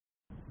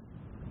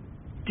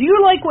Do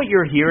you like what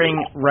you're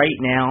hearing right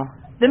now?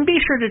 Then be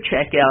sure to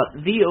check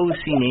out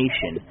VOC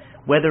Nation.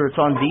 Whether it's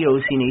on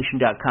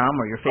VOCNation.com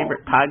or your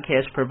favorite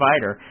podcast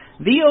provider,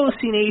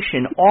 VOC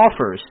Nation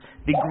offers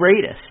the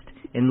greatest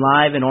in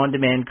live and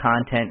on-demand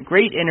content,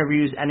 great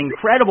interviews, and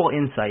incredible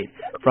insight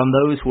from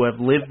those who have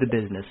lived the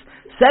business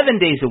 7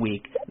 days a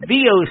week.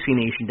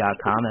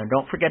 VOCNation.com, and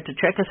don't forget to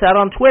check us out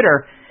on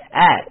Twitter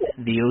at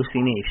VOC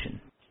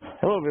Nation.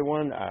 Hello,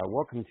 everyone.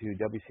 Welcome to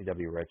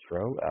WCW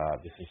Retro.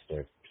 This is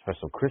the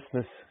special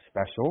Christmas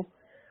special.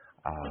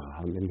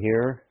 I'm in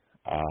here,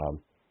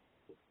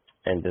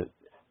 and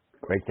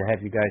great to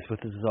have you guys with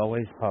us as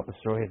always. Papa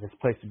Story is this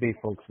place to be,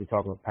 folks. We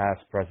talk about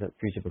past, present,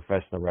 future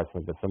professional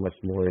wrestling, but so much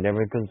more. And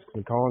everyone's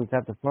calling to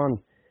have the fun.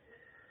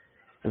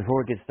 And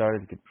before we get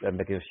started,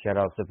 make a shout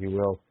out, if you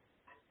will.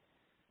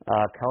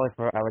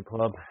 Cauliflower Alley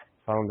Club,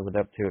 found with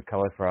up to at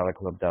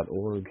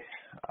caulifloweralleyclub.org.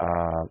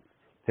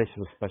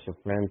 Official Special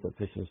Friends,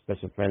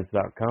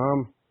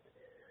 officialspecialfriends.com.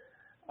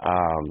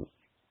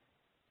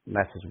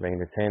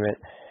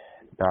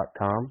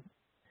 MastersRingEntertainment.com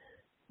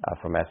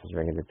for Masters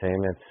Ring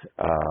Entertainment.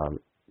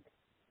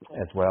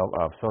 As well,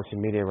 social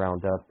media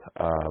roundup,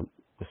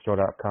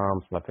 thestore.com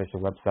is my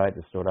official website,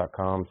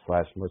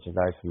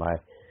 thestore.com/merchandise for my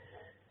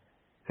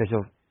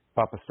official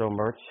Papa Store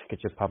merch.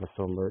 Get your Papa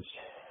Store merch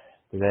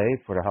today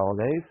for the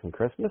holidays and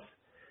Christmas.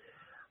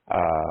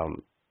 If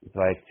you'd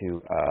like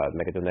to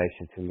make a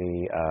donation to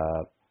me,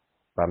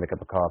 buy me a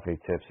cup of coffee,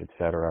 tips,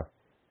 etc.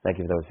 Thank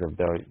you to those who have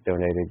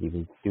donated. You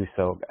can do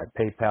so at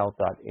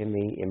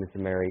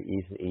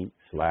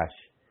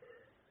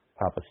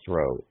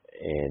paypal.me/PapaStro.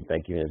 And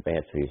thank you in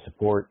advance for your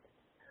support.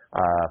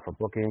 For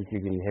bookings,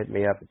 you can hit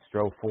me up at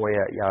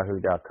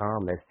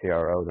strofoya@yahoo.com,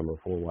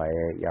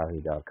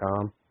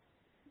 STRO4YA@yahoo.com.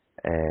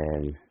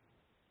 And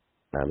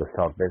let's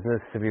talk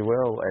business, if you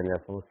will. And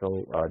that's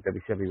also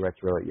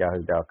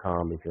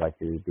WCWRetro@yahoo.com if you'd like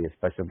to be a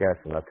special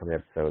guest on an upcoming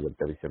episode of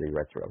WCW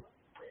Retro.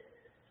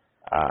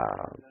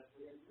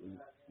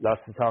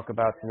 Lots to talk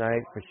about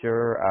tonight, for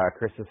sure.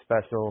 Christmas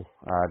special.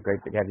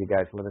 Great to have you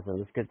guys with us. And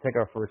let's take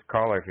our first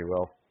caller, if you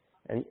will.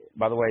 And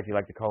by the way, if you'd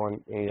like to call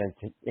in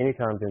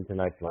anytime during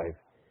tonight's live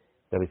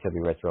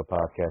WCW Retro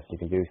podcast, you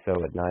can do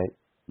so at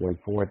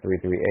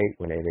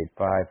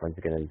 914-338-1885. Once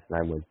again, it's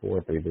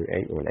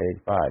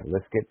 914-338-1885.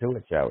 Let's get to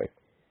it, shall we?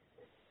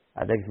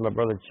 I think it's my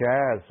brother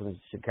Chaz from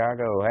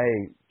Chicago.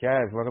 Hey,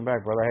 Chaz, welcome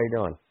back, brother. How you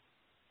doing?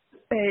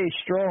 Hey,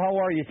 Stro, how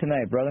are you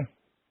tonight, brother?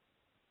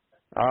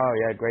 Oh,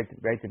 yeah, great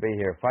to be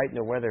here. Fighting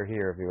the weather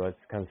here, if you will.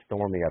 It's kind of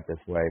stormy up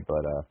this way,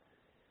 but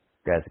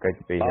yeah, it's great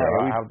to be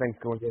here. How are things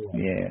going?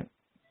 Yeah.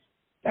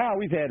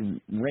 We've had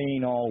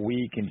rain all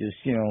week and just,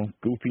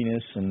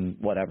 goofiness and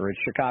whatever. It's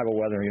Chicago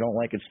weather. You don't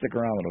like it, stick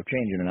around. It'll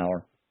change in an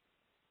hour.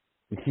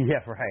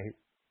 Yeah, right.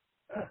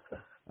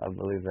 I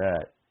believe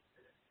that.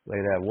 Look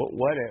at that.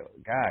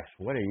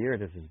 What a year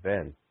this has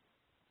been.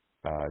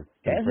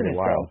 It's been pretty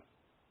wild.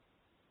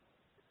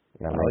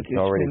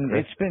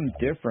 It's been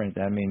different.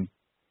 I mean,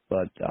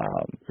 but,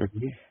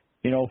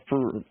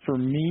 for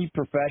me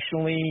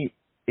professionally,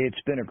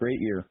 it's been a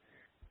great year.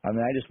 I mean,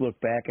 I just look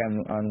back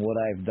on what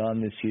I've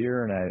done this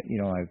year, and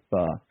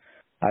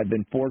I've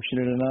been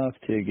fortunate enough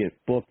to get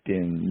booked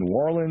in New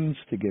Orleans,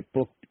 to get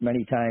booked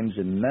many times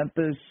in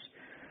Memphis,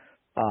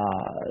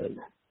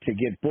 to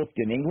get booked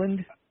in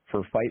England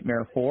for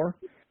Fightmare 4,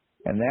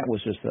 and that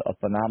was just a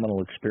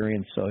phenomenal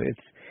experience. So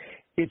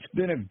it's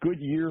been a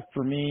good year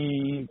for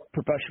me,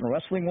 professional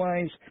wrestling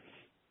wise.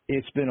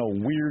 It's been a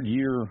weird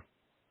year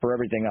for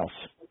everything else.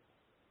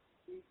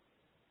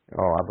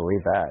 Oh, I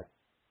believe that.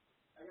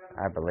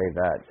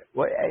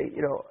 Well, hey,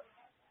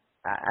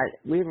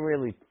 we haven't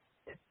really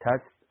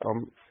touched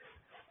on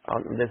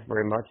this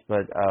very much,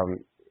 but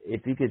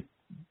if you could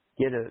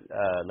get a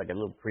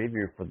little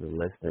preview for the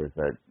listeners,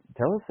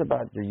 tell us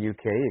about your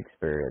UK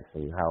experience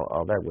and how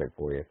all that went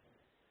for you.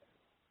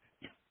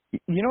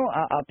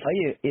 I'll tell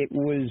you, it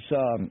was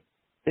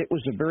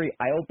a very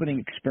eye-opening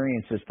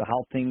experience as to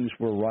how things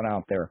were run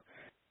out there.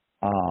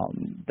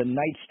 The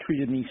Knights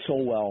treated me so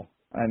well.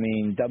 I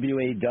mean,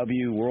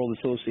 WAW, World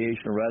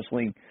Association of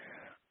Wrestling,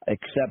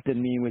 accepted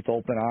me with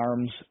open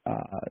arms.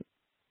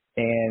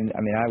 And, I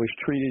mean, I was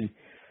treated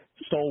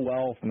so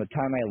well from the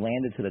time I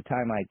landed to the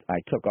time I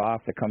took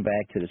off to come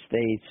back to the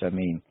States. I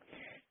mean,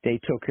 they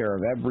took care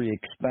of every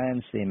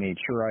expense. They made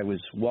sure I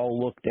was well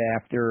looked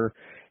after.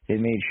 They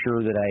made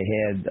sure that I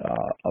had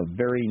a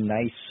very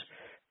nice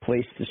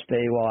place to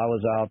stay while I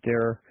was out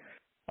there.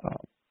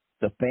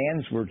 The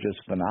fans were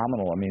just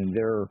phenomenal. I mean,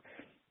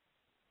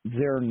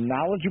 they're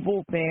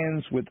knowledgeable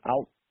fans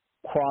without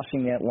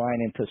crossing that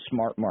line into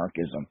smart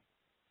markism.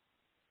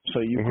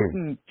 So you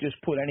couldn't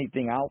just put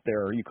anything out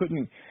there. You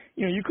couldn't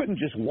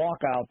just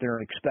walk out there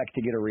and expect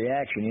to get a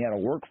reaction. You had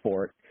to work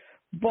for it.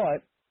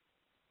 But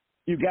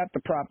you got the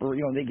proper,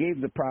 they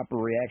gave the proper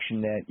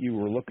reaction that you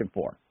were looking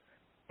for.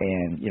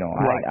 And,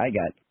 right. I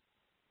got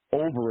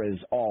over as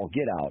all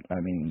get out. I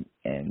mean,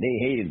 and they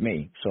hated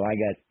me. So I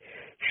got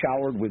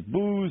showered with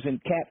booze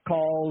and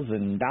catcalls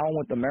and down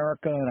with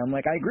America. And I'm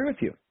like, I agree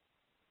with you.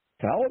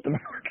 To hell with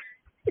America.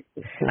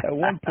 at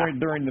one point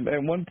during the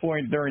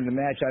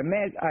match,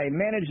 I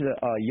managed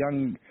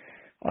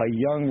a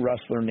young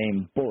wrestler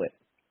named Bullet,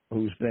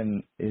 who's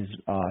been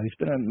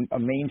a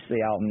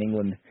mainstay out in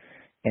England,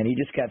 and he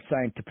just got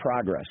signed to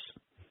Progress.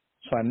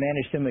 So I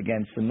managed him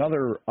against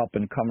another up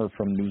and comer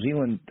from New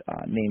Zealand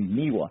named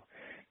Niwa.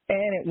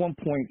 And at one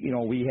point,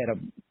 we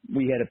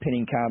had a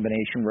pinning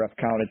combination. Ref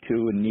counted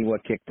 2, and Niwa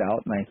kicked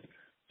out. And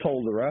I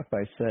told the ref,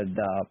 I said,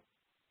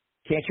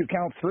 "Can't you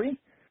count 3?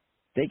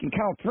 They can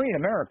count 3 in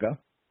America."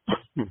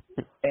 And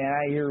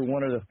I hear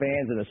one of the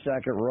fans in the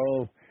second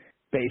row,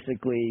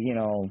 basically,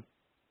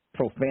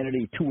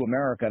 profanity to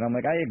America, and I'm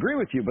like, I agree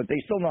with you, but they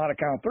still know how to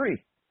count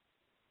 3.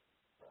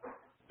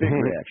 Big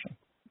reaction.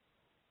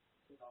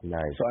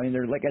 Nice. So I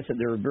mean, like I said,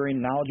 they're very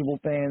knowledgeable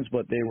fans,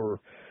 but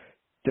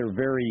they're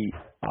very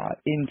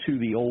into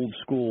the old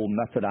school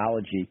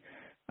methodology.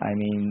 I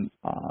mean,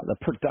 the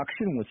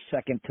production was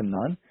second to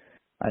none.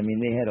 I mean,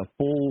 they had a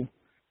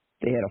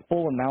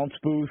full announce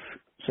booth,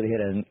 so they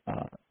had a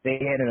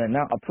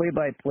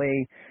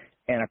play-by-play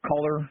and a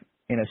color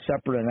in a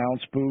separate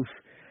announce booth,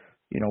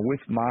 with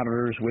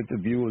monitors, with the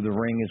view of the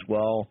ring as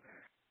well.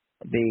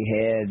 They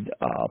had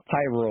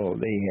pyro,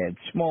 they had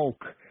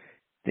smoke,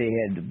 they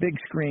had the big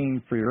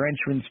screen for your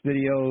entrance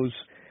videos.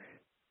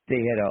 They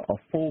had a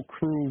full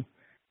crew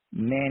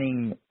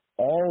manning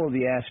all of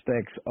the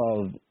aspects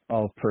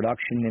of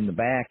production in the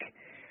back.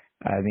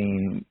 I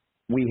mean,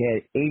 we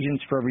had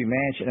agents for every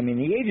match. I mean,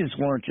 the agents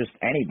weren't just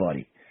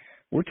anybody.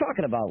 We're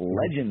talking about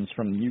legends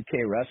from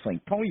UK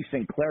wrestling. Tony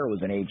Sinclair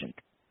was an agent.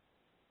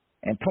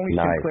 And Tony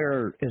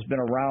Sinclair has been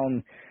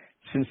around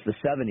since the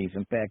 70s.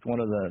 In fact, one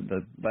of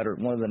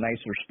the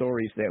nicer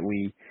stories that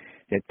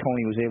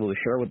Tony was able to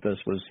share with us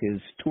was his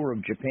tour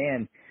of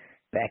Japan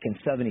back in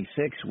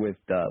 '76 with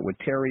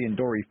Terry and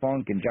Dory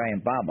Funk and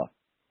Giant Baba.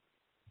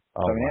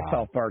 Oh, so I mean, that's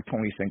how far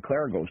Tony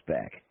Sinclair goes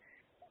back.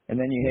 And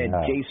then you had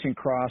Jason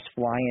Cross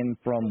flying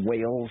from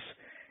Wales,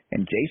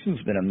 and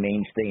Jason's been a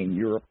mainstay in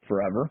Europe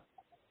forever.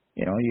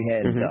 You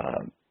had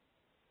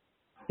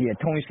you had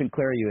Tony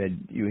Sinclair, you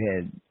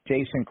had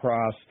Jason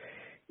Cross,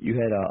 you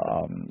had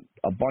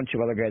a bunch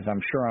of other guys.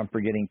 I'm sure I'm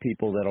forgetting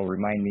people that'll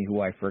remind me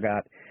who I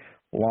forgot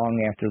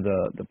long after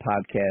the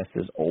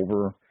podcast is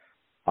over.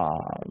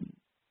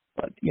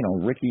 But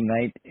Ricky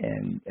Knight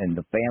and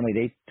the family,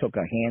 they took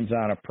a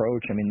hands-on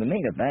approach. I mean, the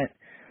main event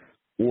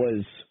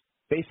was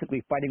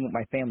basically fighting with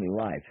my family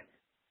live.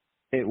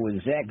 It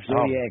was Zach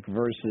Zodiac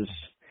versus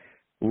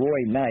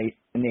Roy Knight,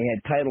 and they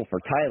had title for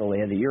title. They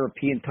had the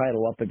European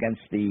title up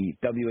against the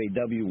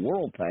WAW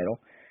World title,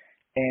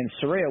 and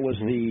Saraya was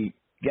the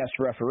guest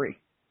referee.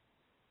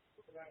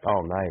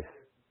 Oh, nice.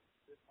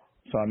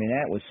 So I mean,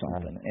 that was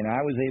something, and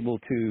I was able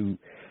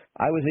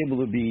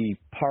to be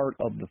part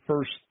of the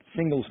first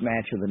singles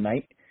match of the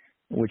night,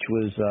 which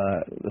was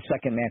the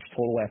second match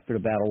total after the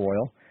Battle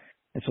Royal.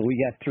 And so we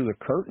got through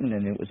the curtain,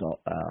 and it was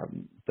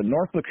the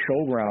Norfolk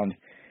Showground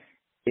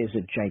is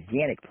a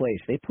gigantic place.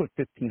 They put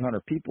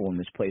 1,500 people in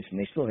this place, and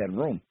they still had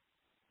room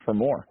for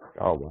more.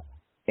 Oh, wow.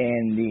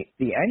 And the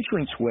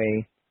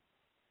entranceway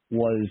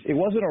it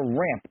wasn't a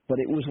ramp, but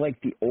it was like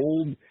the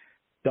old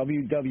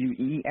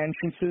WWE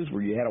entrances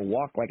where you had to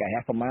walk like a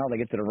half a mile to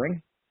get to the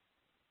ring.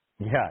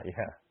 Yeah.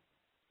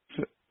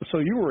 So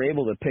you were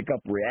able to pick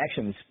up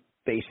reactions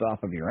based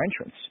off of your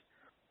entrance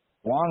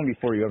long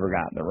before you ever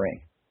got in the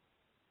ring.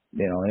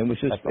 It was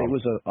just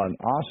an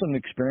awesome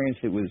experience.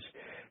 It was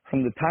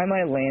from the time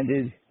I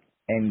landed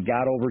and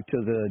got over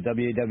to the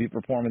WAW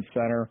Performance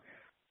Center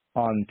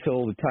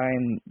until the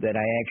time that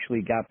I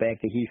actually got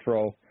back to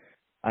Heathrow.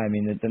 I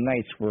mean, the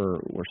nights were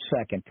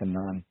second to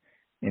none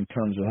in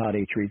terms of how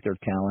they treat their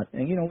talent.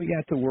 And, we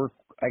got to work.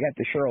 I got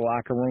to share a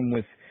locker room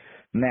with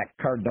Matt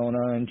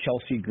Cardona and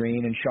Chelsea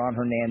Green and Sean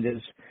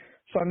Hernandez.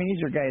 So, I mean,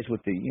 these are guys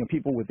with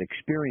people with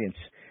experience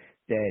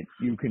that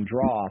you can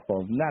draw off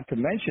of, not to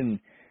mention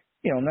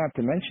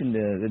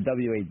the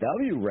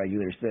WAW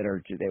regulars that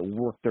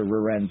work their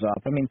rear ends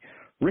off. I mean,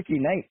 Ricky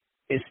Knight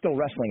is still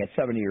wrestling at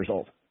 70 years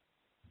old.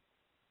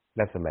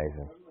 That's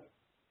amazing.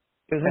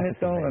 Isn't it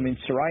though? Amazing. I mean,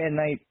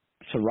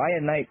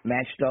 Saraya Knight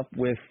matched up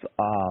with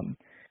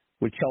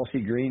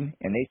Chelsea Green,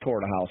 and they tore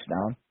the house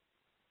down.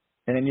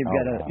 And then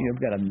you've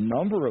got a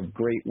number of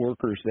great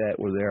workers that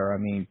were there. I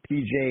mean,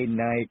 PJ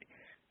Knight,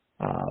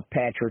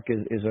 Patrick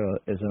is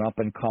an up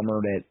and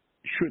comer that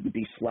shouldn't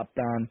be slept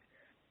on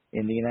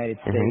in the United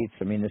States.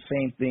 I mean,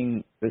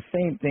 the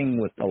same thing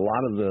with a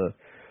lot of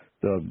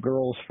the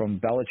girls from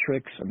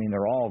Bellatrix. I mean,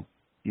 they're all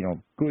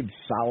good,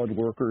 solid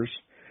workers.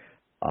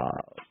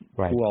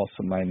 Who else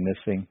am I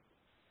missing?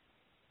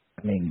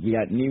 I mean, you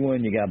got Niwa,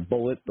 you got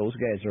Bullet. Those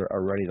guys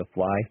are ready to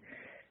fly.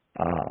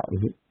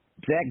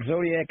 Zach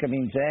Zodiac. I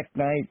mean, Zach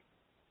Knight.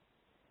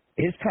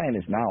 His time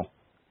is now.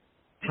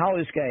 How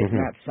this guy is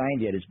not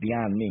signed yet is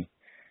beyond me.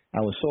 I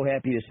was so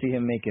happy to see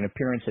him make an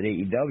appearance at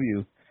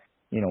AEW.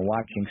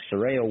 Watching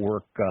Saraya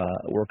work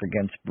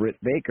against Britt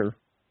Baker,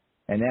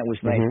 and that was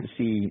nice to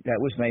see. That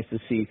was nice to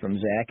see from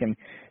Zach. And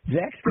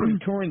Zach's going to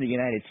be touring the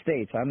United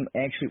States. I'm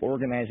actually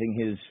organizing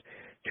his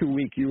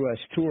 2-week U.S.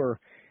 tour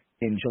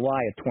in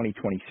July of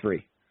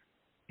 2023.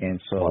 And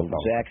so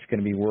Zach's going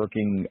to be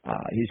working.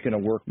 He's going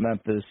to work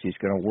Memphis. He's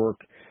going to work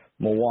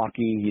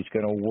Milwaukee. He's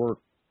going to work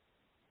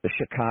the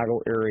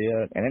Chicago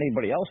area, and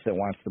anybody else that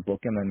wants to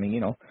book him. I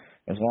mean,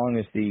 as long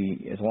as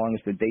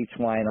the dates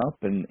line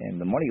up and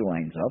the money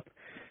lines up,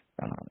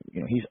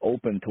 he's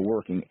open to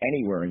working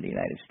anywhere in the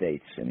United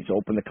States, and he's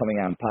open to coming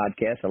on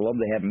podcasts. I'd love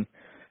to have him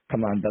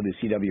come on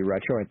WCW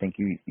Retro. I think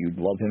you'd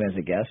love him as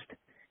a guest.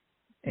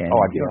 And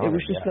it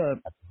was just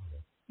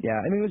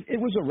it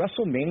was a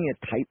WrestleMania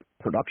type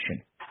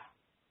production.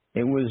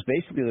 It was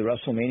basically the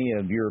WrestleMania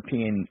of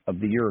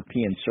the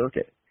European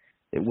circuit.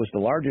 It was the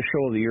largest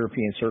show of the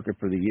European circuit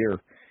for the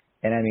year,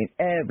 and I mean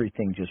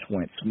everything just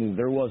went smooth.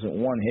 There wasn't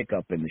one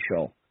hiccup in the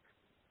show.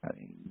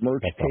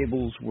 Merch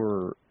tables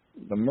were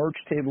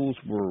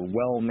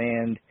well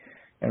manned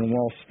and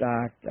well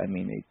stocked. I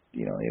mean,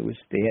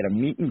 they had a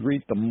meet and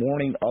greet the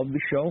morning of the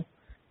show,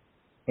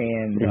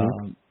 and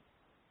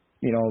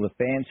the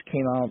fans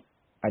came out.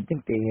 I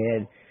think they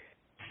had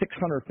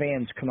 600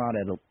 fans come out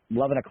at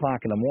 11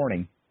 o'clock in the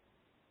morning.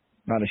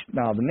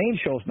 Now the main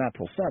show's not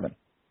till 7.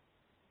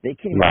 They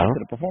came out to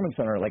the Performance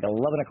Center at like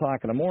 11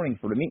 o'clock in the morning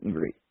for the meet and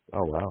greet.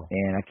 Oh wow!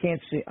 And I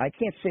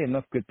can't say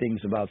enough good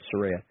things about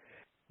Saraya.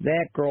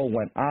 That girl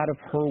went out of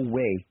her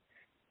way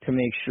to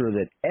make sure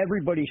that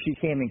everybody she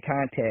came in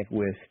contact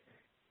with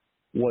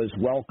was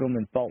welcome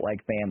and felt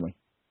like family.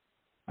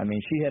 I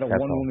mean, she had a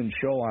one-woman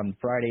show on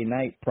Friday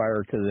night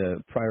prior to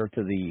the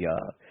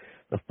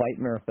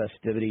Fightmare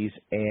festivities,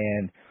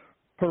 and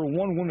her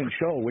one-woman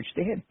show, which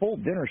they had full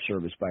dinner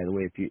service, by the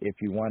way,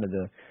 if you wanted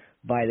to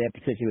buy that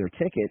particular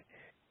ticket,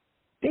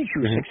 they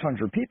drew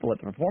 600 people at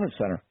the Performance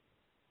Center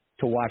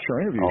to watch her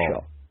interview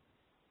show.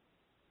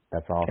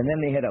 That's awesome. And then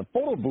they had a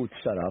photo booth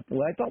set up.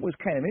 What I thought was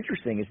kind of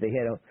interesting is they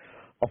had a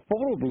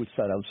photo booth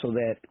set up so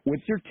that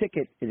with your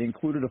ticket, it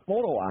included a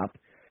photo op,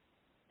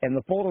 and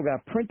the photo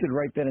got printed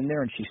right then and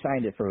there, and she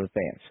signed it for the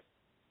fans.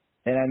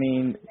 And I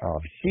mean,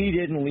 she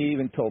didn't leave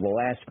until the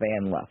last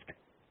fan left.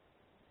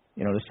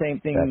 The same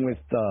thing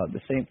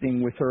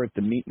with her at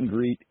the meet and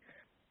greet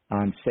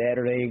on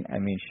Saturday. I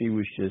mean, she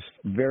was just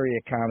very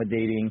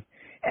accommodating,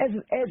 as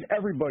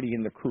everybody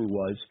in the crew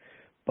was.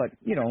 But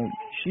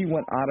she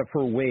went out of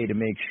her way to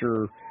make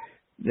sure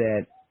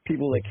that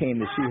people that came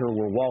to see her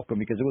were welcome,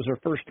 because it was her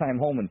first time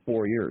home in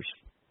 4 years.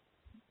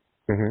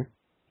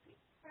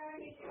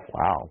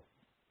 Wow.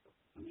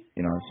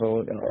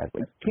 So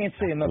can't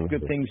say enough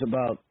good things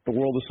about the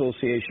World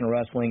Association of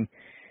Wrestling.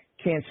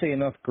 Can't say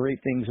enough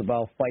great things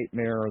about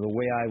Fightmare or the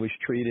way I was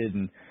treated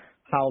and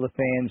how the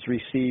fans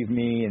received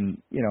me.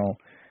 And,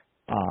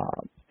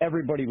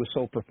 everybody was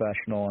so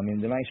professional. I mean,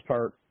 the nice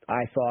part,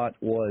 I thought,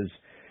 was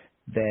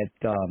that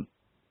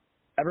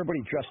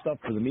everybody dressed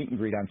up for the meet and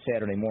greet on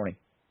Saturday morning.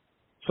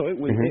 So it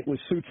was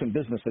suits and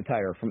business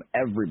attire from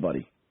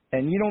everybody.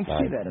 And you don't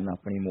see that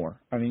enough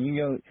anymore. I mean,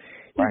 you go,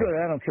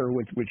 I don't care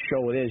which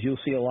show it is, you'll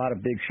see a lot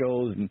of big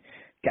shows and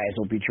guys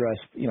will be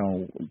dressed,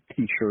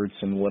 T-shirts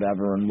and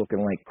whatever and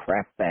looking like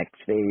crap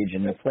backstage.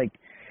 And it's like,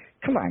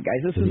 come on,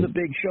 guys, this is a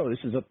big show.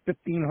 This is a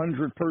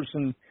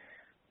 1,500-person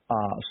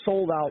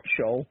sold-out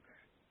show.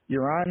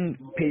 You're on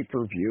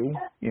pay-per-view.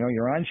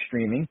 You're on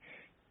streaming.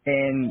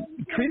 And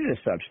treat it as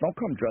such. Don't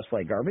come dressed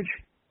like garbage.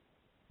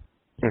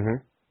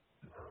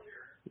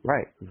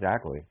 Right,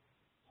 exactly.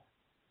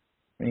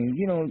 I mean,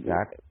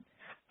 exactly.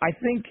 I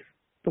think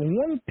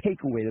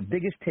the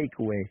biggest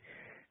takeaway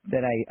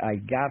that I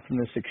got from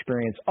this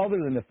experience, other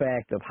than the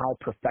fact of how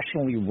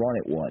professionally run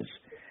it was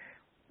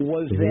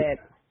that,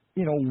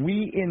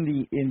 we in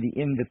the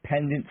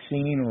independent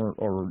scene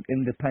or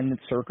independent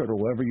circuit or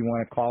whatever you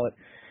want to call it,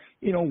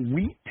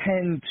 we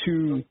tend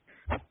to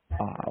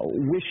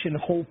wish and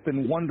hope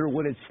and wonder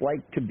what it's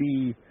like to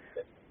be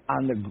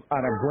on a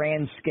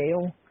grand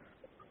scale,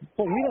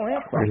 but we don't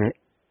act like it.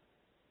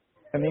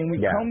 I mean, we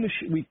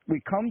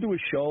come to a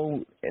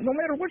show, no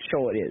matter what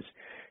show it is,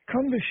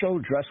 come to a show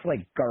dressed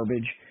like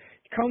garbage,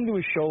 come to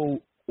a show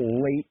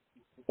late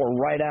or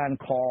right on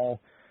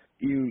call.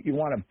 You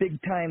want to big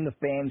time the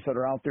fans that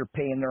are out there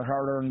paying their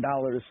hard-earned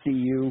dollar to see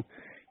you.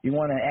 You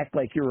want to act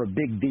like you're a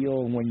big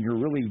deal when you're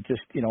really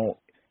just,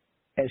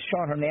 as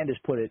Sean Hernandez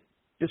put it,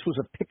 this was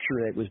a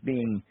picture that was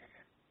being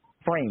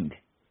framed,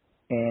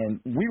 and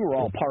we were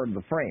all part of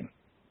the frame.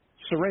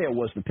 Saraya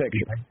was the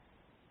picture.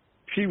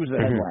 She was the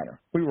headliner.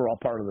 We were all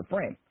part of the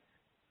frame.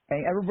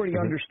 And everybody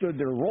understood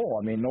their role.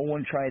 I mean, no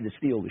one tried to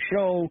steal the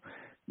show.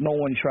 No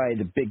one tried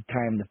to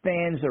big-time the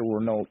fans. There were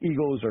no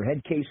egos or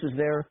head cases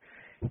there.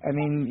 I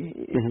mean,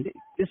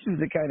 this is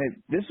the kind of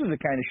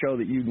show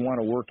that you'd want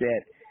to work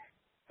at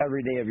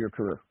every day of your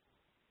career.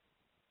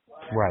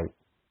 Right.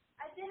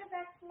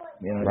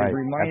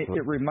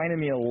 It reminded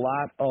me a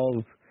lot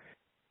of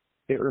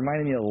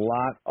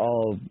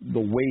the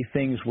way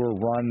things were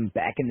run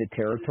back in the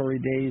territory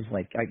days.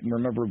 Like I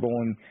remember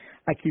drawing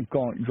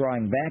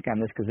back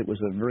on this because it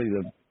was really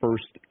the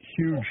first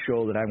huge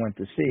show that I went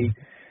to see.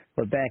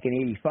 But back in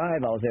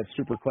 '85, I was at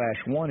Super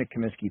Clash 1 at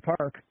Comiskey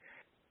Park.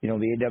 The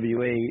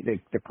AWA,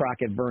 the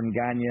Crockett, Vern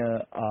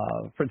Gagne,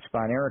 Fritz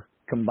Von Erich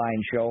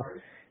combined show,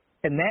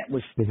 and that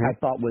was I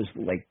thought was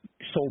like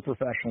so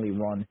professionally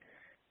run.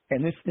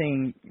 And this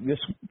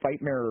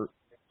Fightmare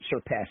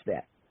surpassed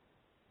that.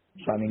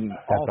 So, I mean,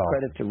 That's all awesome.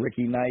 credit to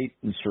Ricky Knight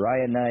and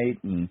Soraya Knight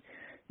and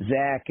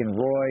Zach and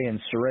Roy and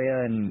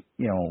Soraya and,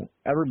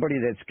 everybody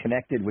that's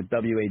connected with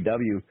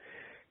WAW,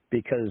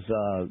 because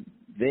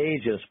they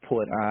just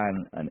put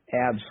on an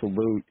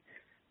absolute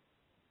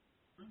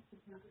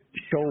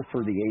show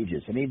for the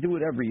ages. And they do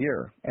it every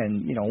year.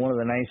 And, one of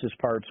the nicest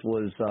parts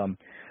was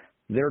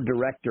their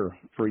director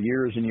for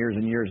years and years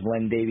and years,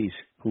 Len Davies,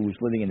 who was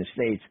living in the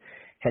States,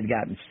 had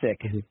gotten sick,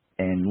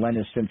 and Len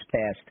has since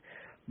passed.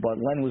 But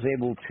Len was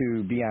able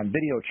to be on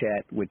video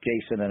chat with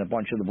Jason and a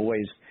bunch of the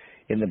boys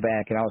in the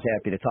back, and I was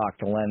happy to talk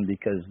to Len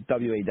because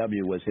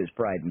WAW was his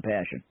pride and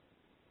passion.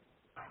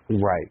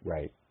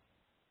 Right.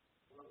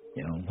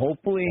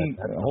 Hopefully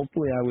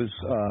I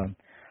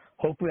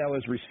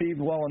was received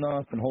well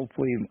enough, and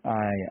hopefully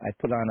I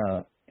put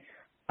on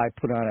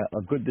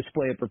a good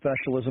display of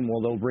professionalism.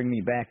 Well, they'll bring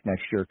me back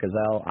next year because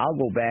I'll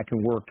go back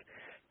and work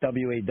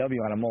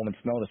WAW on a moment's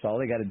notice. All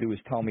they got to do is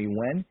tell me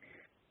when,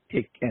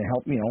 and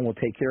help me. We'll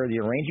take care of the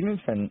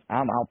arrangements, and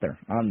I'm out there.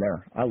 I'm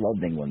there. I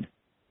love England.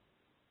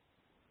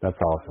 That's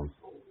awesome.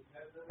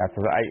 That's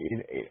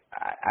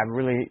I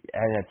really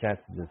had a chance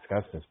to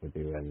discuss this with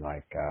you, and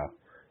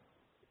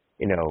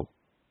in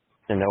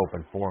an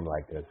open forum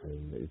like this,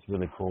 and it's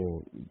really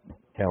cool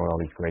telling all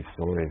these great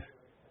stories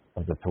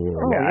of the tour.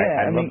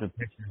 I love the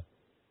pictures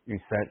you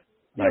sent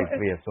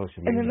via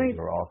social media. They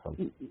were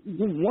awesome.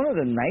 One of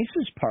the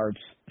nicest parts,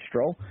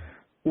 Stro,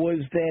 was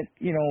that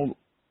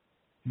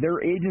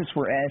their agents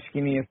were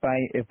asking me if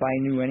I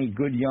knew any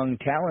good young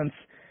talents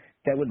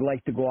that would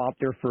like to go out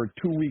there for a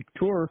 2-week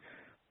tour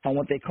on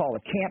what they call a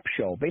camp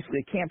show. Basically,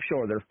 a camp show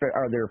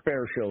are their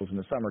fair shows in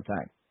the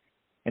summertime,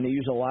 and they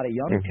use a lot of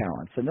young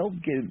talents, and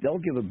they'll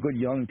give a good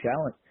young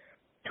talent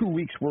 2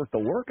 weeks worth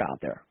of work out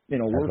there.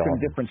 Working awesome.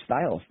 Different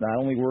styles, not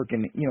only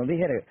working.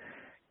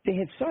 They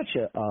had such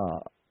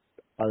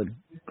a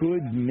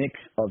good mix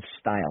of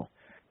style.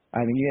 I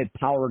mean, you had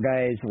power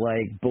guys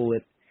like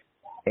Bullet,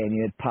 and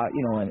you had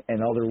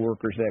and other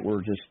workers that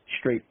were just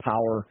straight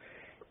power.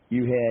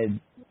 You had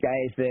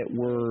guys that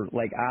were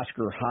like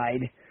Oscar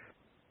Hyde,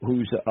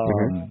 who's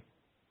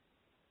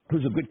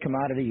a good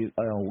commodity,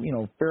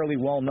 fairly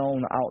well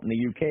known out in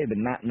the UK, but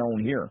not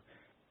known here.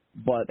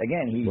 But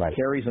again, he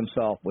carries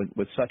himself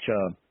with such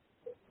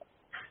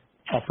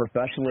a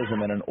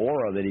professionalism and an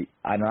aura that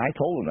I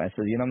told him, I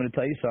said, I'm going to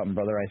tell you something,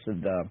 brother. I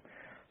said,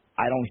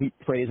 I don't heap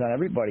praise on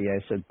everybody.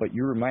 I said, but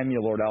you remind me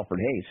of Lord Alfred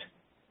Hayes.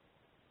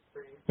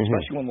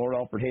 Especially when Lord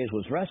Alfred Hayes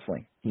was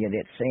wrestling. He had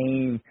that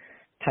same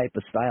type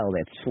of style,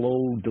 that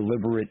slow,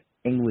 deliberate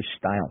English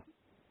style.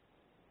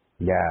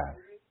 Yeah.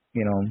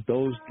 You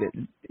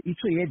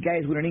had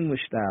guys with an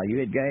English style. You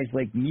had guys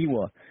like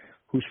Niwa,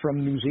 who's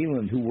from New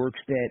Zealand, who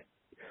works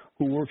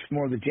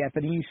more the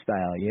Japanese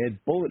style. You had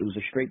Bullet, who's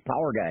a straight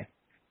power guy,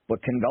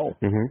 but can go.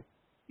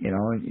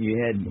 You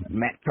had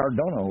Matt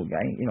Cardona, guy.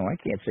 I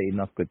can't say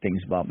enough good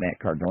things about Matt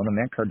Cardona.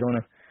 Matt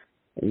Cardona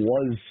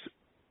was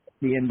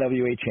the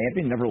NWA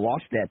champion, never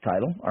lost that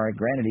title. All right,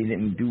 granted, he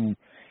didn't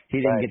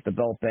get the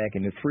belt back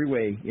in the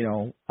 3-way,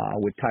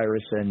 with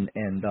Tyrus and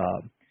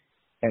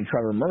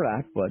Trevor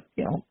Murdoch, but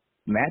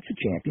Matt's a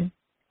champion.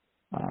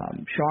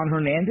 Sean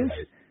Hernandez,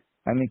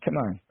 I mean, come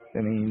on. I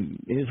mean,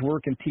 his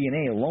work in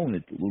TNA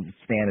alone will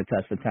stand the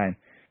test of time.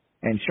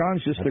 And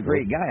Sean's just a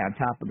great guy on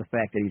top of the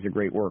fact that he's a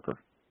great worker.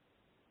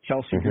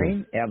 Chelsea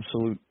Green,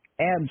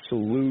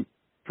 absolute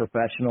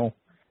professional,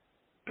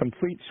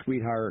 complete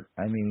sweetheart.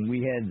 I mean,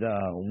 we had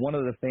one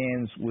of the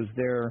fans was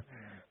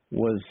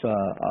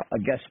a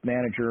guest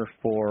manager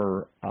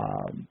for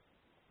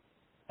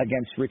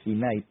against Ricky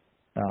Knight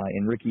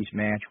in Ricky's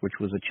match, which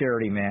was a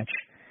charity match.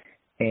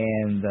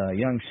 And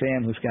young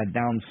Sam, who's got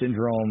Down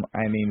syndrome,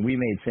 I mean, we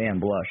made Sam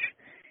blush.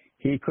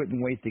 He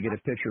couldn't wait to get a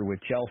picture with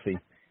Chelsea.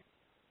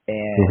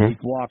 And he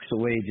walks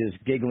away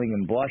just giggling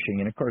and blushing.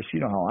 And, of course, you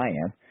know how I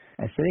am.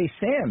 I said, hey,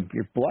 Sam,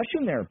 you're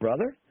blushing there,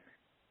 brother.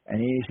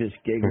 And he's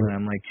just giggling.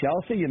 I'm like,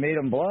 Chelsea, you made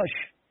him blush.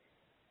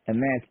 And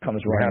Matt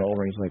comes right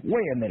over. He's like,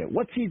 wait a minute,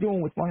 what's he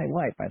doing with my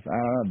life? I said, I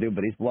don't know, dude,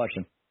 but he's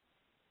blushing.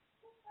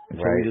 And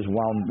so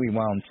we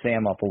wound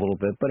Sam up a little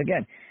bit. But,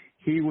 again,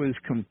 he was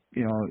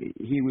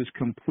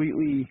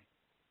completely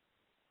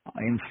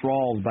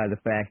enthralled by the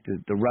fact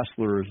that the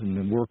wrestlers and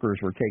the workers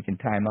were taking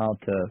time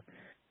out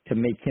to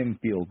make him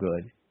feel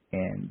good.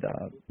 And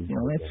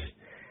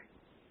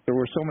there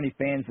were so many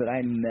fans that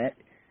I met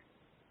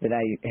that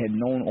I had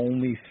known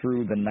only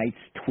through the Knight's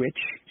Twitch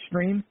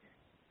stream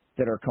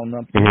that are coming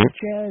up to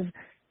Chaz,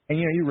 and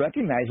you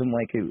recognize them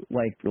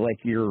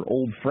like your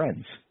old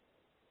friends.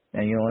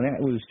 And and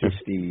that was just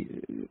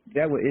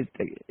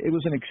it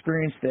was an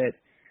experience that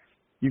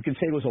you can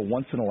say it was a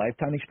once in a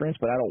lifetime experience,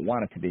 but I don't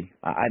want it to be.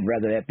 I'd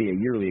rather that be a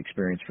yearly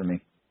experience for me.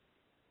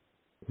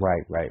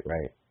 Right.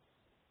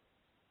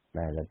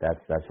 Man,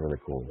 that's really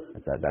cool.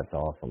 That's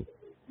awesome.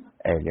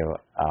 And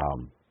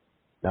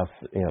now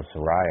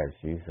Soraya,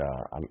 she's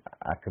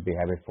I could be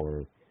happy for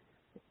her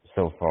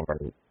so far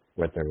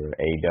with her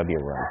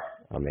AEW run.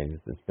 I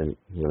mean, it's been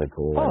really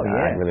cool. Oh, and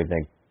yeah. I really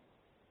think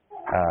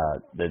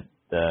the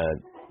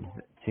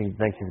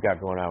things she's got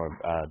going on with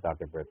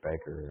Dr. Britt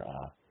Baker.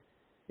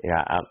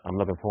 I'm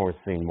looking forward to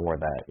seeing more of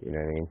that. You know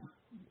what I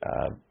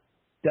mean?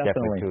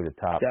 Definitely two of the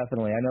top.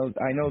 Definitely.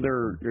 I know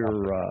they're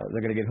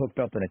going to get hooked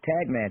up in a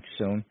tag match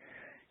soon,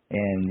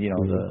 and you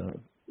know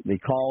the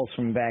calls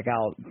from back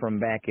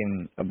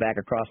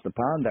across the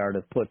pond are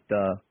to put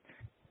the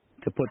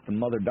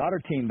mother-daughter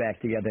team back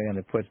together and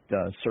to put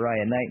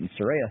Saraya Knight and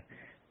Saraya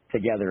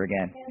together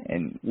again.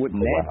 And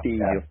wouldn't that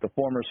be if the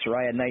former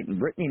Saraya Knight and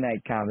Brittany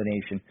Knight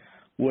combination?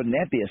 Wouldn't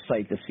that be a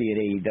sight to see at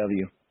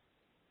AEW?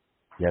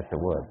 Yes, it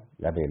would.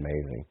 That'd be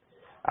amazing.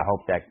 I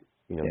hope that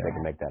they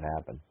can make that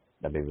happen.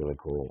 That'd be really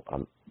cool.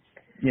 And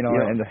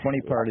the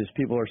funny part is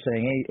people are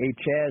saying, hey,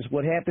 Chaz,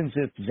 what happens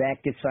if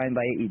Zach gets signed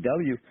by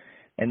AEW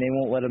and they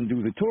won't let him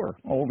do the tour?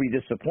 Oh, we'll be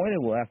disappointed.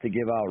 We'll have to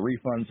give out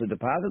refunds and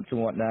deposits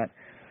and whatnot.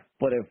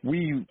 But if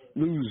we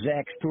lose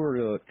Zach's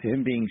tour to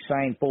him being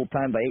signed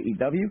full-time by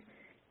AEW,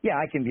 yeah,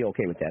 I can be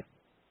okay with that.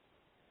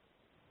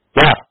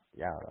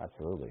 Yeah,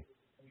 absolutely.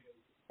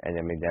 And,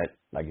 I mean, that,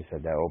 like you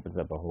said, that opens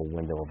up a whole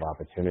window of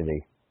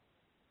opportunity.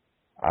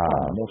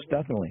 Most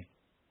definitely.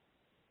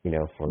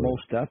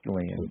 Most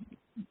definitely. And,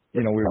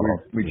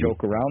 we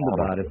joke around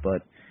about it,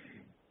 but,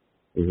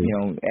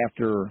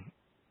 after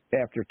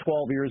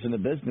 12 years in the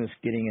business,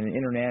 getting an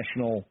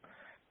international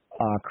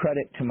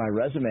credit to my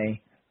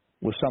resume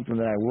was something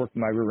that I worked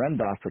my rear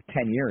end off for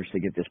 10 years to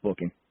get this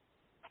booking.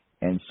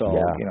 And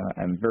so,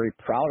 I'm very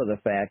proud of the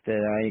fact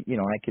that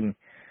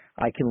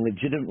I can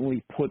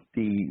legitimately put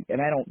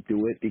and I don't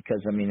do it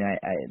because, I mean,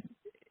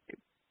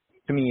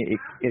 to me,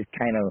 it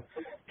kind of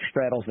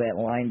straddles that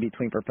line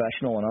between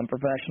professional and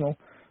unprofessional.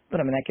 But,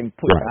 I mean, I can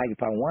put,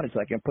 if I wanted to,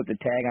 I can put the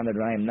tag on that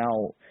I am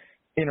now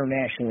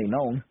internationally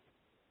known,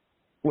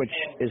 which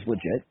is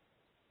legit.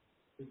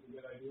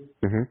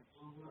 Mm-hmm.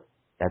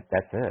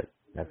 That's it.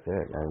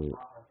 And,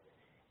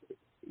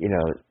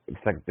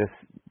 it's like that's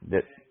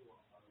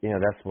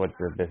what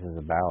the business is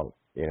about,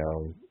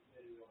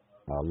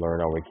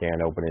 learn all we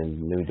can,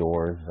 opening new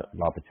doors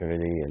of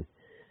opportunity, and,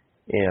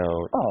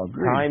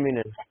 timing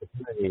and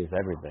opportunity is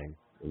everything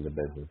in the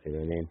business, you know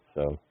what I mean?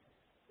 So.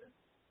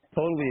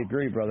 Totally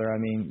agree, brother. I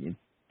mean,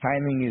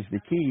 timing is the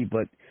key,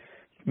 but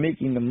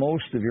making the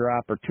most of your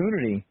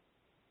opportunity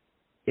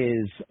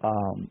is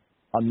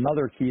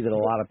another key that a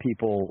lot of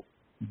people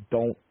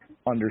don't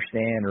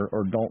understand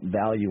or don't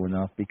value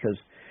enough, because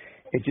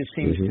it just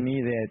seems to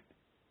me that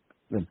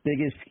the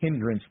biggest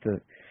hindrance to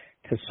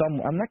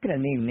some, I'm not going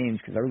to name names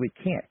because I really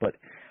can't, but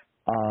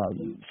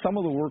some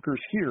of the workers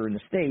here in the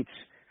States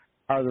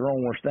are their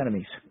own worst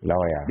enemies. Oh,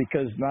 yeah.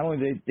 Because not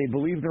only they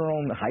believe their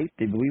own hype,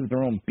 they believe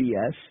their own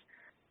BS,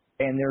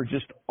 and they're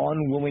just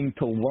unwilling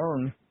to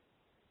learn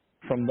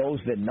from those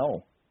that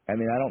know. I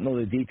mean, I don't know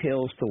the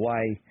details to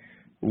why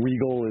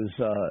Regal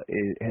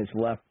has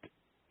left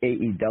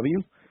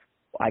AEW.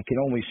 I can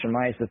only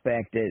surmise the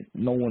fact that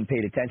no one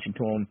paid attention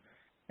to him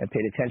and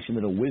paid attention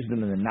to the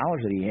wisdom and the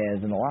knowledge that he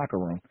has in the locker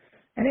room.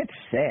 And it's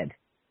sad.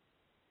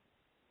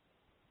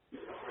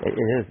 It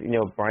is.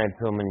 Brian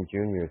Pillman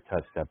Jr.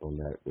 touched up on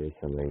that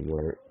recently,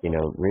 where,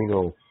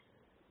 Regal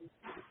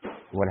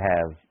would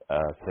have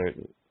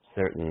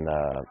certain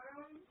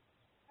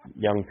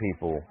young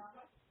people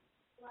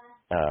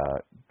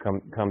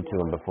come to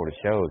him before the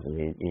shows, and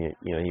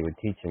he would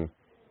teach him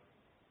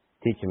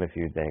a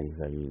few things,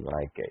 and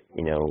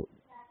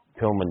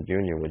Pillman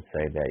Jr. would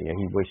say that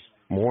he wished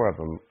more of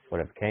them would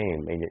have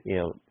came. And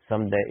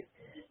some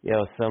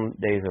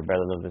days are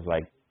better than others.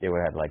 Like they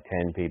would have like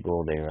 10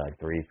 people, they were like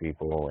 3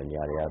 people, and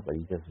yada yada. But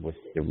he just wished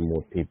there were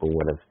more people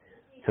would have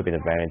taken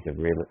advantage of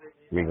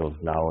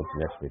Regal's knowledge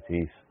and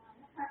expertise,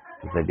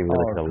 because they do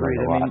really learn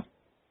a lot.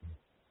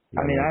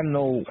 I'm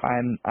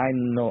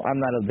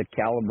not of the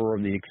caliber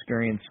of the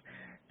experience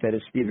that a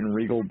Steven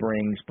Regal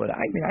brings, but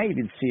I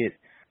even see it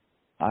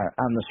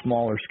on the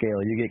smaller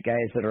scale. You get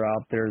guys that are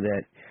out there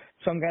that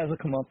some guys will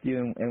come up to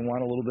you and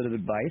want a little bit of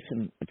advice,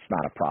 and it's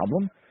not a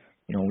problem.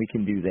 We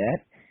can do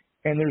that.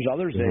 And there's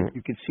others that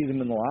you can see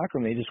them in the locker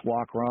room. They just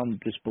walk around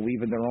just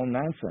believing their own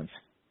nonsense.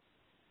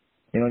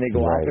 They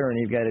go out there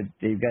and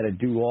they've got to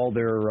do all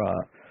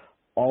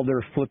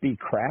their flippy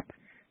crap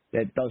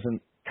that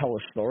doesn't tell a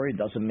story,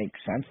 doesn't make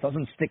sense,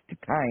 doesn't stick to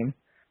time.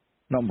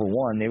 Number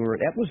one,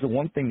 that was the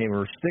one thing they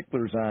were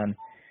sticklers on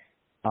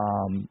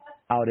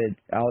out at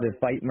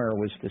Fightmare,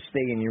 was to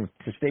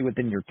stay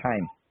within your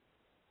time.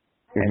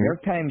 And their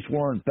times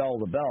weren't bell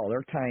to bell.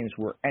 Their times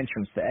were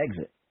entrance to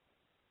exit.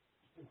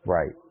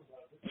 Right.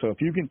 So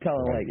if you can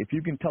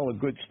tell a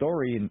good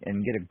story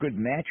and get a good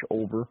match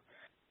over,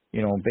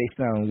 based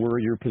on where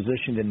you're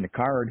positioned in the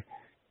card,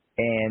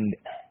 and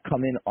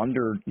come in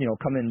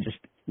just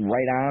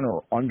right on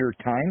or under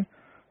time,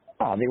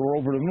 they were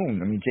over the moon.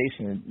 I mean,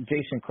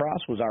 Jason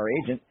Cross was our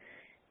agent,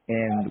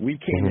 and we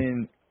came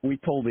in, we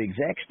told the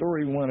exact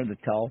story we wanted to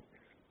tell.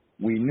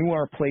 We knew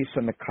our place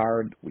on the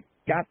card. We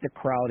got the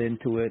crowd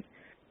into it.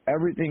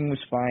 Everything was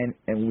fine,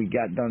 and we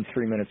got done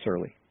 3 minutes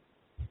early.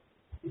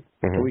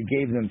 So we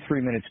gave them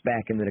 3 minutes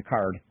back into the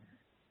card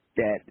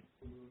that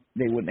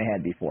they wouldn't have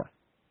had before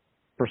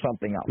for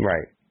something else.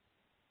 Right.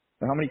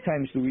 How many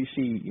times do we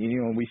see,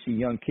 we see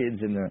young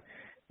kids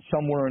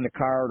somewhere in the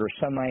card or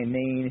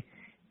semi-main,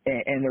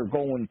 and they're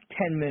going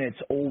 10 minutes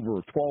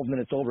over, 12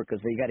 minutes over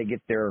because they got to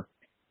get their,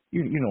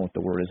 you know what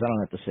the word is, I don't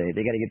have to say it.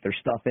 They got to get their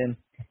stuff in,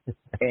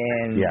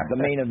 and the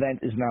main event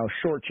is now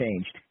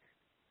shortchanged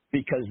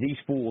because these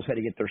fools had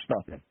to get their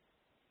stuff in.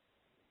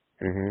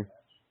 Mhm.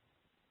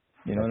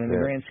 You know, and in the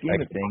grand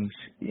scheme of things,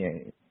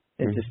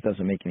 it just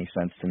doesn't make any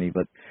sense to me.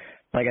 But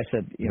like I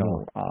said,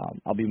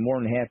 I'll be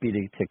more than happy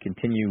to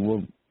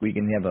continue. We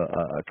can have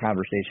a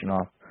conversation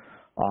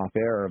off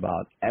air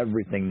about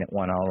everything that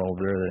went on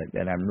over there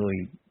that I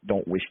really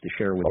don't wish to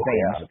share with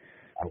fans.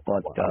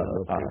 But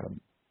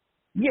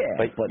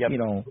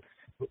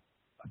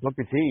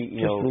Booker T,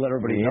 just to let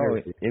everybody know,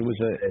 it was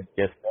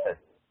just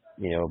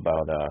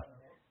about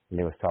when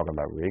he was talking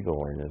about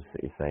Regal, and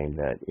he's saying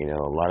that a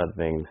lot of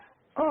things.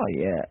 Oh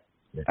yeah,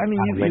 I mean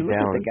you look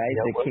at the guys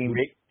that came.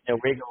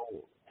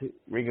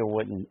 Regal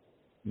wouldn't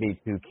be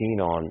too keen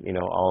on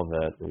all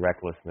the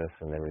recklessness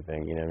and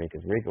everything.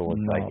 Because Regal was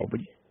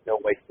no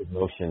wasted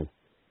motion.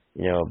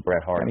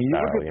 Bret Hart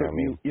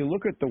style. You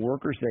look at the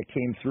workers that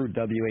came through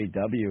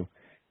WAW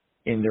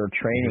in their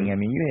training. Mm-hmm. I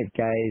mean, you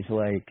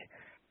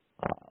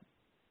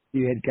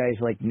had guys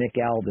like Nick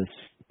Aldis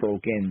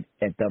broke in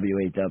at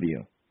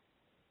WAW.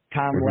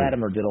 Tom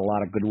Latimer did a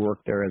lot of good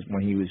work there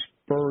when he was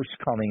first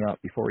coming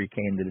up before he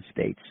came to the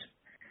States.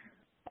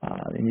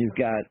 And you've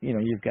got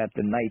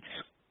the Knights,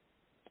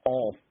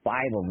 all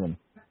 5 of them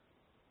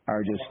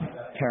are just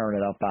tearing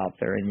it up out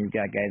there. And you've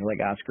got guys like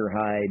Oscar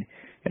Hyde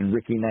and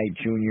Ricky Knight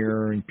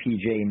Jr. and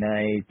PJ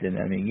Knight, and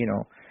I mean,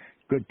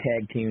 good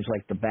tag teams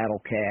like the Battle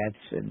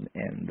Cats and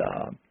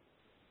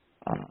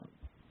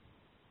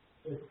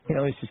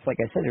it's just like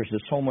I said, there's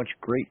just so much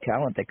great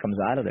talent that comes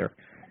out of there.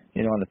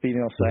 On the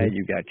female side,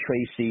 you've got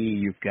Tracy,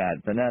 you've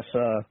got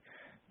Vanessa,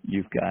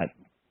 you've got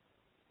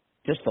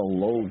just a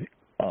load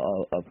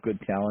of good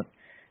talent,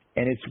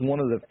 and it's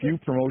one of the few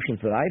promotions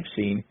that I've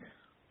seen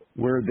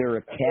where their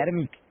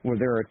academy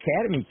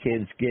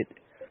kids get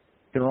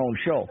their own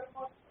show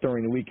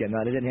during the weekend.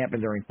 Now, it didn't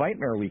happen during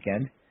Fightmare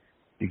weekend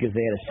because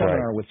they had a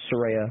seminar with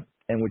Saraya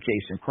and with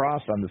Jason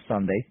Cross on the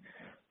Sunday,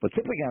 but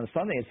typically on the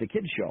Sunday it's a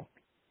kids show.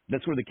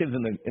 That's where the kids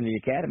in the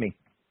academy.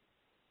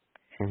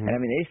 And I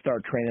mean, they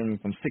start training them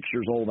from 6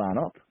 years old on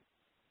up.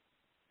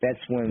 That's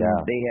when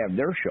they have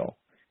their show.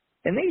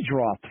 And they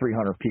draw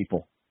 300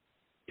 people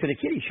to the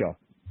kiddie show.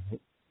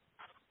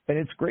 And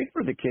it's great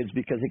for the kids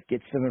because it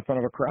gets them in front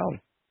of a crowd.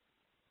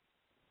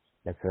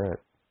 That's it.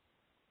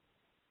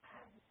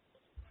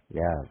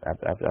 Yeah,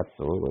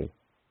 absolutely.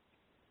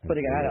 But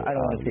again, I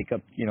don't want to take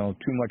up,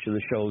 too much of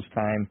the show's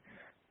time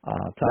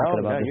talking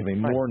about this. I'd be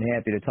more than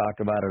happy to talk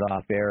about it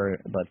off air.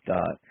 But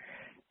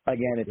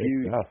again,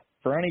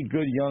 for any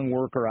good young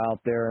worker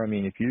out there, I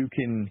mean, if you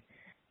can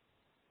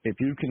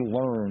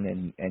learn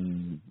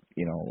and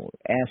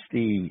ask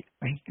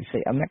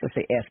I'm not going to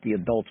say ask the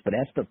adults, but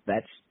ask the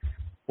vets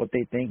what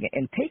they think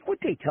and take what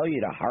they tell you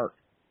to heart.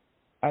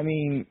 I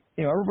mean,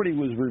 everybody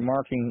was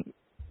remarking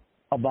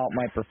about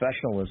my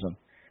professionalism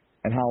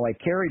and how I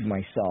carried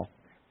myself.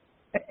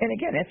 And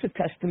again, that's a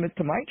testament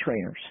to my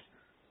trainers.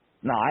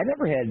 Now, I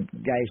never had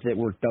guys that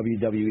were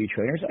WWE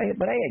trainers,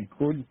 but I had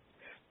good,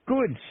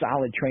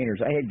 solid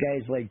trainers. I had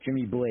guys like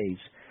Jimmy Blaze,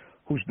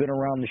 who's been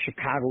around the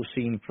Chicago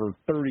scene for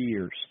 30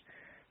 years.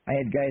 I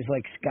had guys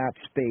like Scott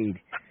Spade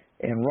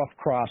and Rough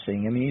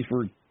Crossing. I mean,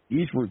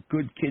 these were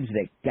good kids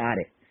that got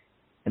it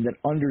and that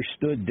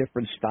understood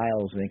different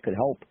styles and they could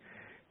help,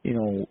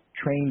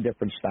 train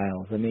different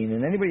styles. I mean,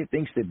 and anybody that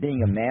thinks that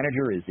being a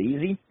manager is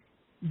easy,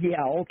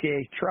 yeah,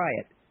 okay, try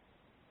it.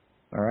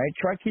 All right?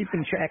 Try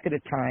keeping track of the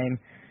time.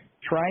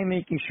 Try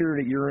making sure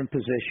that you're in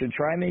position.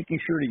 Try making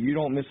sure that you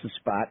don't miss a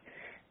spot.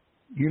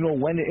 You know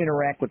when to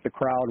interact with the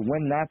crowd,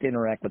 when not to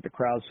interact with the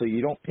crowd, so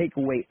you don't take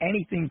away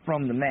anything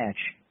from the match.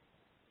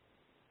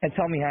 And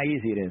tell me how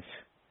easy it is.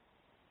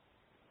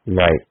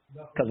 Right.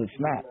 Because it's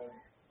not.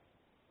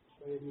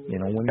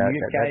 When you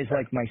get guys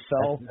like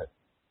myself.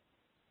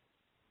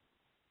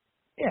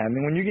 Yeah, I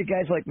mean, when you get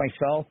guys like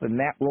myself and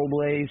Matt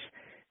Robles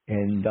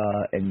and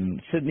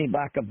Sidney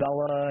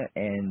Bacabella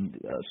and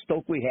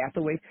Stokely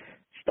Hathaway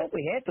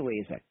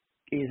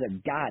is a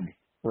god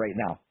right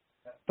now.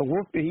 The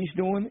work that he's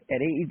doing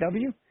at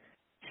AEW,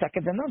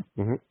 second to none.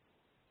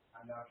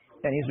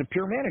 And he's a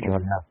pure manager.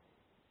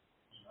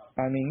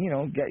 I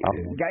mean,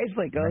 guys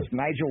like us,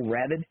 Nigel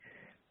Rabbit,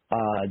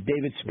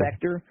 David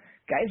Spector,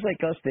 guys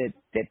like us that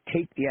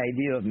take the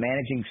idea of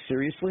managing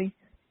seriously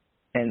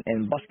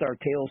and bust our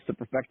tails to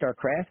perfect our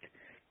craft.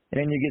 And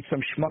then you get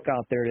some schmuck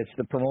out there that's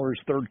the promoter's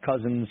third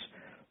cousin's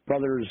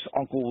brother's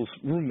uncle's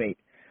roommate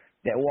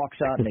that walks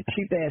out in a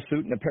cheap-ass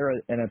suit and a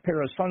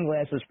pair of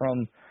sunglasses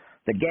from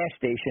the gas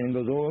station and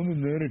goes, "Oh, I'm a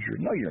manager."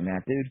 No, you're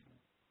not, dude.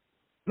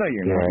 No,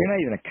 you're not. Right. You're not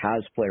even a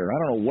cosplayer. I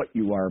don't know what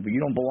you are, but you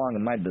don't belong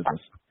in my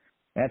business.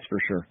 That's for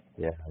sure.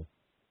 Yeah.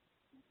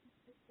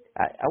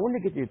 I want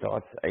to get your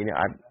thoughts.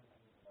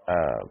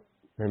 I've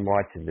been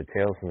watching the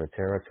Tales from the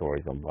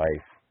Territories on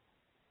Vice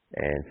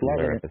and some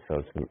other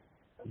episodes from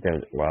a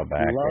while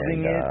back.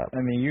 Loving it.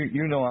 I mean,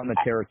 you know I'm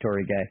a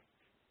territory guy.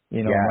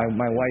 You know, Yeah.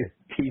 my wife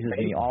teases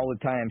me all the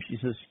time. She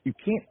says, "You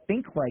can't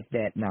think like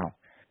that now.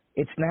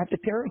 It's not the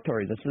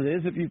territories." I said, "It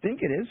is if you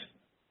think it is."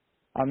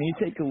 I mean, you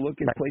take a look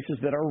at places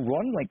that are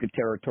run like the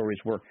territories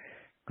were.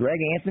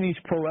 Greg Anthony's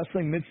Pro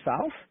Wrestling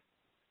Mid-South,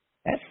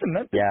 that's the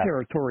Memphis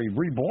territory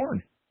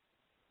reborn.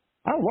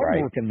 I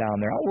love working down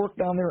there. I work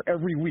down there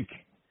every week.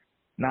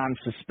 Now I'm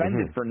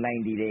suspended for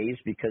 90 days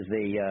because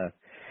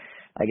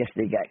I guess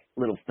they got a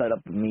little fed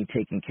up with me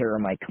taking care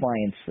of my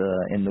clients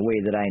in the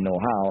way that I know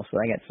how, so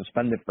I got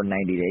suspended for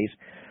 90 days.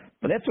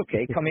 But that's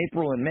okay. Come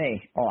April and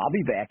May, I'll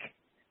be back.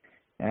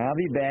 I'll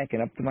be back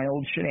and up to my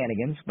old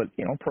shenanigans. But,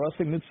 you know, Pro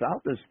Wrestling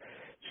Mid-South is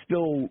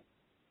still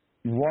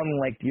run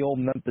like the old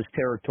Memphis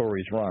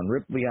territories run.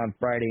 Ripley on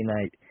Friday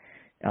night,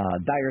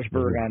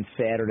 Dyersburg on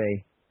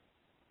Saturday,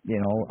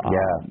 you know.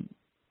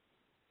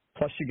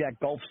 Plus you got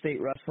Gulf State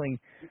Wrestling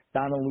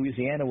down in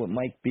Louisiana with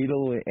Mike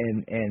Beadle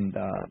and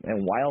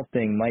Wild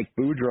Thing, Mike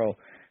Boudreaux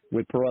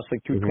with Pro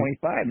Wrestling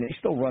 225. And they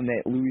still run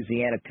that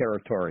Louisiana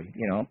territory,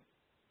 you know.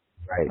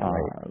 Right.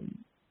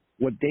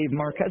 What Dave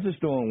Marquez is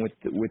doing with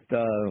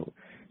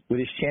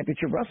his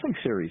championship wrestling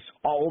series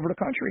all over the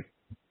country.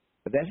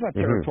 But that's not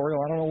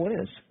territorial. I don't know what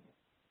is.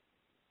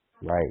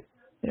 Right.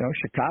 You know,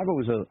 Chicago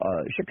is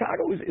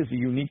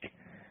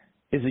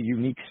a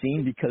unique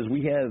scene because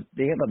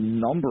they have a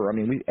number. I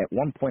mean, at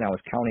one point I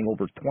was counting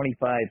over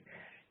 25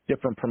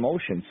 different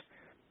promotions,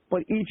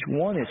 but each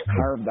one is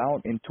carved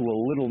out into a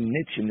little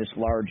niche in this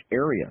large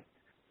area.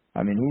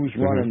 I mean, who's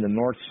running the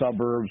north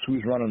suburbs?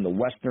 Who's running the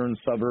western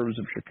suburbs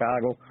of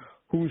Chicago?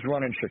 Who's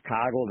running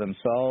Chicago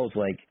themselves,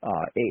 like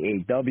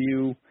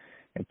AAW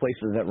and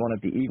places that run at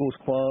the Eagles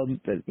Club,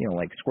 that, you know,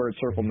 like Squared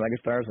Circle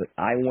Megastars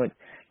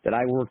that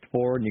I worked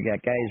for. And you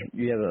got guys,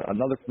 you have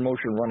another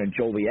promotion running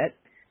Joliet,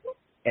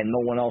 and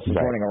no one else is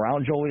running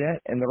around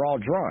Joliet, and they're all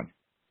drawn.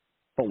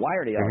 But why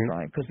are they all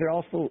drawn? Because they're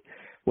also,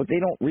 what they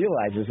don't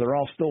realize is they're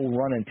all still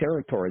running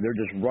territory. They're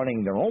just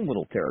running their own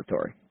little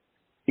territory.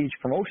 Each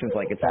promotion's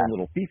like its own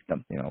little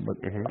fiefdom, you know.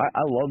 But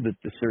I love the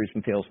series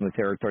from Tales from the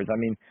Territories. I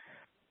mean,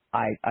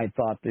 I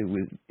thought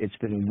it's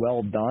been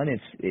well done.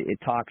 It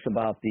talks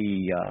about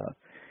the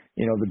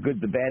you know, the good,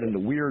 the bad, and the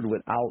weird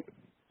without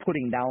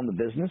putting down the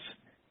business.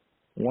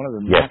 One of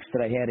the knocks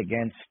that I had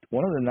against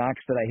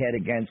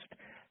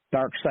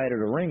Dark Side of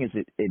the Ring is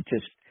it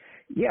just,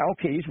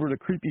 these were the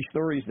creepy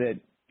stories that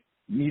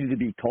needed to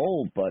be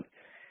told, but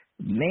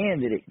man,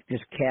 did it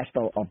just cast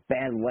a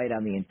bad light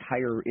on the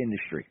entire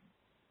industry.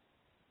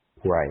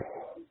 Right.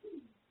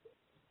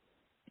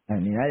 I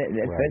mean,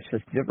 that's the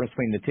difference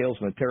between the Tales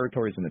from the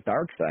Territories and the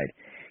Dark Side.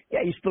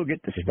 Yeah, you still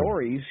get the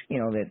stories, you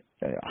know, that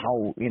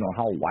how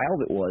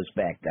wild it was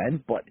back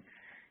then, but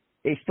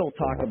they still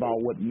talk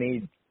about what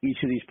made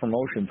each of these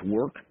promotions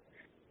work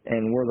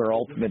and where their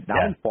ultimate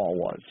downfall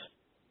was.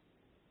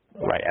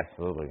 Right,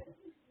 absolutely.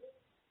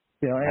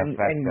 You know, and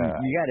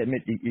you got to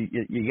admit,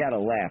 you got to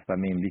laugh. I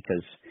mean,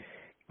 because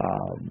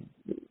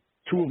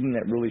two of them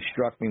that really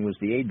struck me was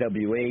the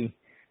AWA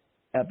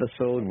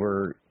episode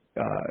where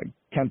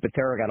Ken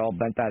Patera got all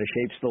bent out of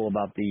shape still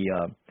about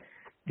the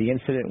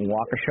incident in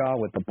Waukesha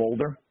with the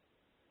boulder.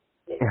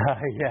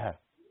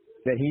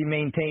 That he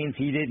maintains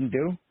he didn't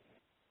do.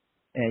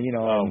 And, you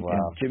know, and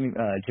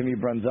Jimmy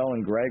Brunzell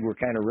and Greg were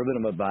kind of ribbing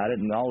him about it,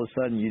 and all of a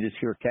sudden you just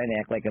hear Ken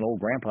act like an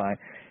old grandpa.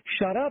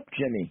 Shut up,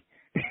 Jimmy.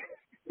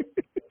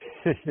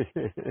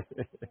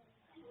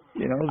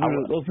 You know,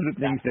 those are the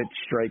things that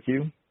strike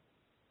you.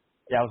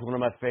 Yeah, it was one of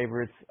my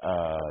favorites,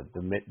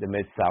 the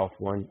Mid-South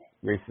one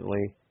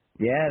recently.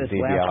 Yeah, this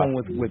last one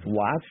with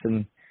Watts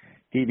and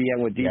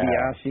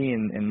DiBiase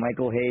and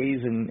Michael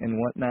Hayes and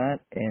whatnot.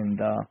 And,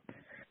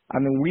 I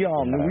mean, we've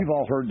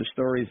all heard the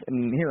stories.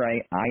 And here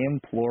I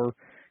implore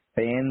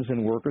fans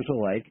and workers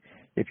alike,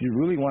 if you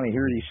really want to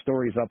hear these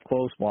stories up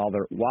close while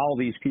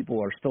these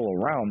people are still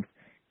around,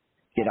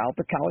 get out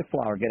the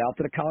Cauliflower, get out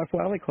to the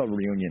Cauliflower Valley Club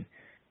reunion.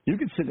 You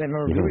can sit in a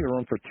memorabilia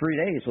room for 3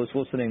 days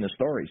listening to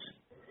stories.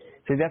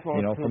 See, that's what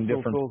was from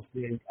different. Cool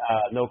seeing,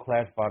 No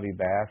Class Bobby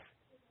Bass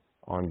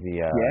on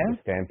the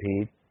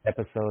Stampede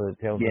episode of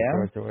Tales of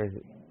the Territories.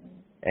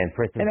 And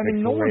Princess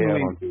Victoria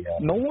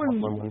no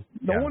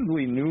one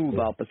really knew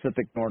about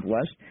Pacific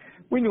Northwest.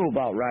 We knew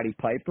about Roddy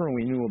Piper, and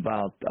we knew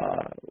about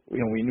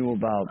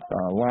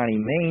Lonnie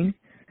Main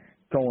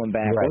going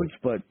backwards.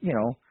 But you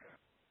know,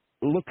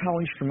 look how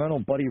instrumental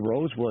Buddy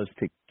Rose was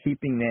to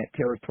keeping that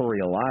territory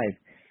alive,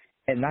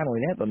 and not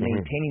only that, but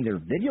maintaining their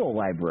video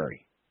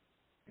library.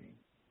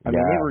 I mean,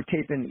 they were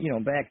taping. You know,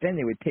 back then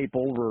they would tape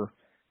over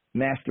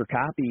master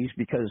copies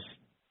because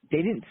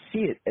they didn't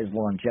see it as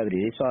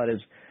longevity. They saw it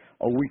as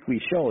a weekly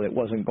show that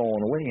wasn't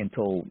going away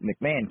until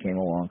McMahon came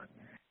along.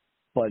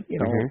 But, you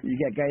know, you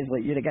got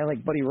a guy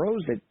like Buddy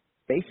Rose that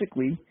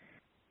basically,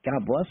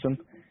 God bless him,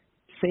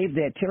 saved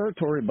that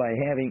territory by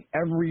having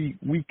every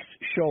week's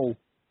show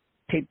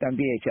taped on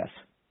VHS.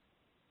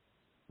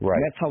 Right.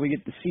 And that's how we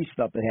get to see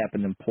stuff that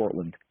happened in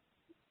Portland.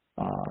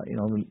 You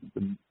know,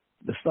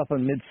 the stuff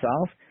in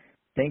Mid-South,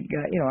 thank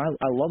God, you know,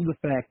 I love the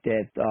fact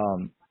that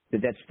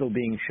that's still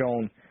being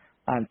shown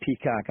on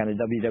Peacock on the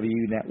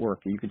WWE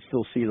network. You can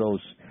still see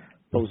those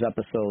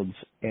episodes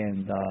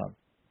And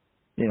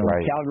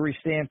Right. Calgary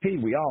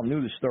Stampede, we all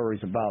knew the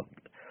stories about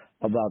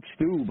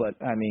Stu, but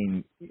I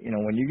mean,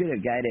 when you get a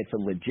guy that's a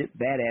legit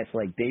badass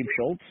like Dave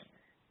Schultz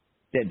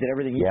that did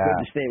everything he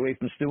could to stay away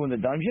from Stu in the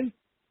dungeon,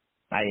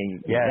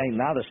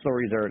 now the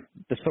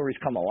stories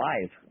come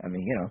alive. I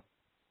mean,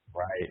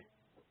 Right.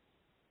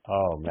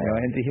 Oh man.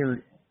 And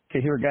to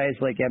hear guys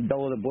like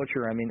Abdullah the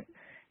Butcher, I mean,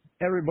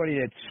 everybody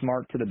that's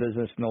smart to the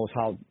business knows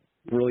how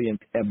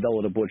brilliant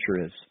Abdullah the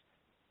Butcher is.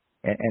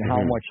 And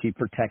how much he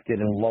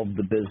protected and loved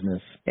the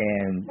business,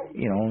 and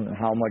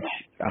how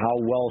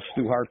well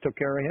Stu Hart took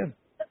care of him.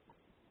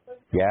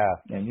 Yeah,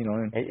 and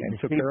and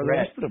took care of the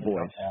rest of the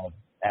boys.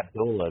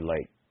 Abdullah,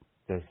 like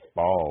this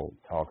ball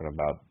talking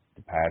about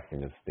the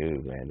passing of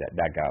Stu, man,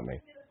 that got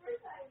me.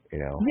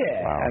 Yeah,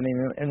 wow. I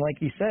mean, and like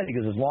he said,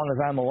 because as long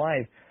as I'm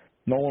alive,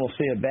 no one will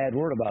say a bad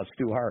word about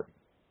Stu Hart.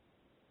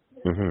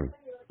 Mhm.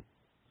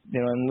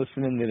 And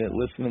listening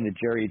to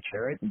Jerry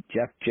Jarrett and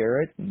Jeff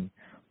Jarrett and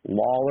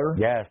Lawler.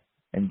 Yes.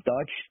 And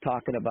Dutch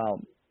talking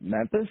about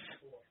Memphis,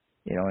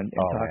 and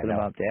talking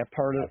about that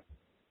part of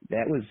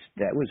that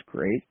was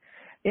great.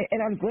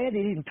 And I'm glad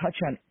they didn't touch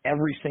on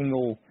every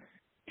single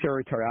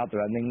territory out there.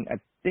 I mean,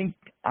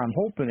 I'm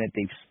hoping that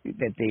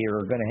they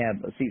are going to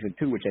have a season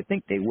 2, which I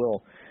think they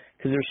will,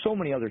 because there's so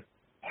many other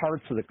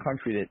parts of the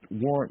country that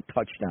weren't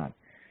touched on.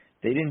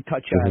 They didn't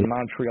touch on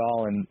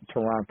Montreal and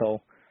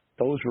Toronto.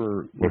 Those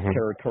were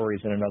territories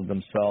in and of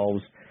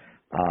themselves.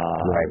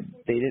 Right.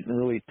 They didn't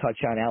really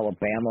touch on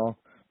Alabama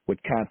with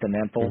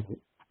Continental,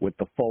 with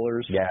the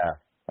Fullers. Yeah.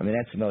 I mean,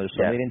 that's another.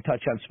 So they didn't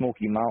touch on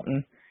Smoky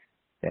Mountain.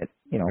 That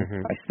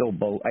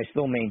I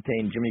still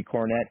maintain Jimmy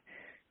Cornette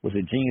was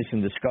a genius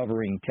in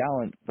discovering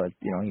talent, but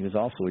he was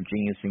also a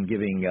genius in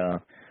giving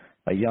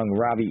a young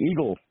Robbie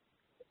Eagle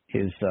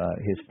his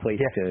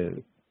place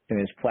and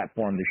his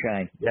platform to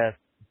shine. Yes.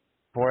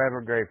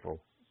 Forever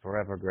grateful.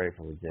 Forever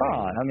grateful to Jimmy.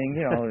 Oh, I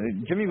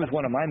mean, Jimmy was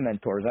one of my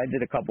mentors. I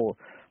attended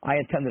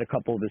a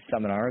couple of his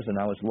seminars, and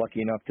I was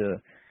lucky enough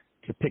to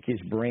pick his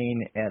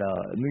brain at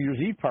a New Year's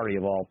Eve party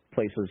of all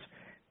places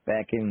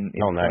back in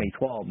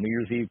 2012. New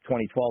Year's Eve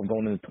 2012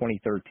 going into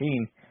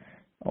 2013.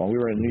 We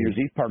were at a New Year's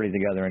Eve party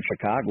together in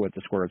Chicago at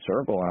the Squared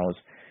Circle, and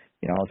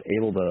I was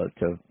able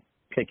to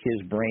pick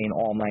his brain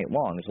all night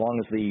long. As long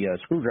as the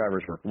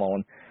screwdrivers were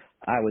flowing,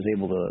 I was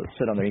able to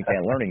sit underneath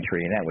that learning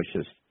tree, and that was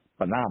just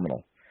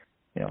phenomenal.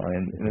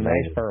 And the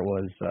nice part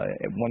was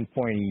at one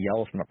point he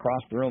yells from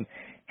across the room,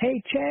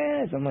 "Hey,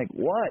 Chaz!" I'm like,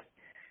 "What?"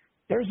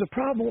 "There's a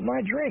problem with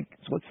my drink."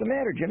 So what's the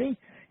matter, Jimmy?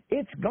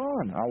 "It's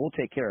gone." "Oh, we'll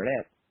take care of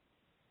that."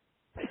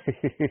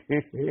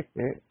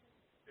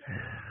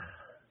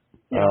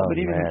 But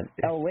even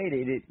L.A.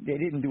 they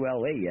didn't do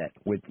L.A. yet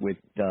with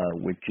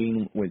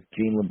Gene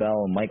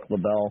LaBelle and Mike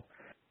LaBelle.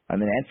 I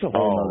mean, that's a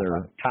whole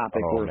other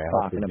topic worth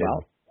talking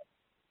about.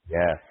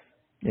 Yes.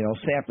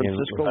 San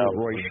Francisco with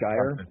Roy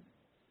Shire.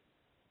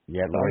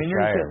 Yeah, Roy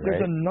Shire.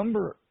 There's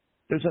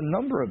a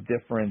number of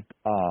different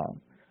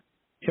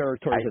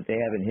territories that they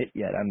haven't hit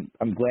yet.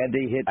 I'm glad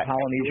they hit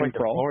Polynesian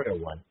Pro. Florida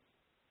one.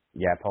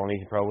 Yeah,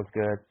 Polynesian Pro was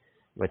good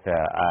with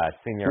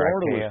Senior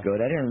Florida Ikea. was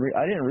good. I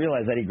didn't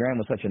realize Eddie Graham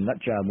was such a nut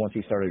job once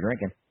he started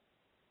drinking.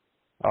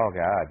 Oh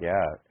God,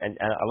 yeah. And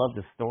I love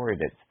the story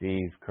that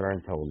Steve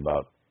Kern told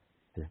about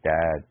his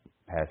dad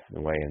passing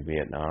away in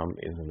Vietnam,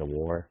 is in the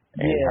war,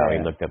 and how he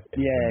looked up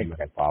and he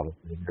had father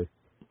figures.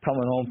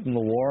 Coming home from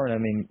the war, and I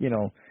mean,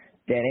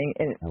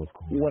 that was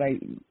cool.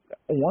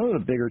 One of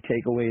the bigger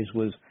takeaways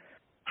was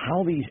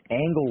how these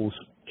angles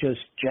just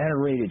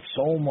generated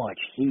so much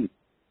heat,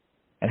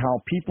 and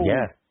how people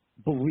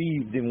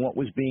believed in what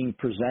was being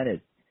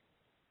presented.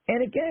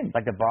 And again,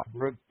 like the Bob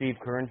Brooks, Steve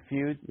Kern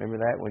feud. Remember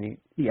that when he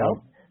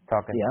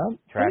talking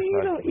trash? I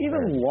mean,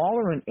 even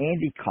Lawler and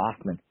Andy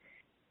Kaufman.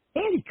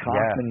 Andy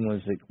Kaufman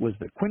was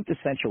the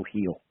quintessential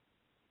heel.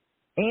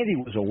 Andy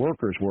was a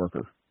worker's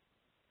worker.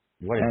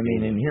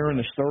 And hearing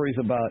the stories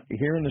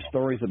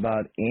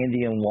about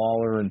Andy and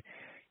Lawler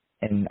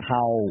and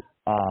how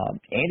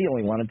Andy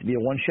only wanted to be a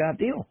one-shot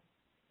deal.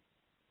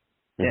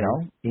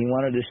 He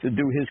wanted us to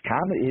do his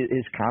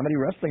comedy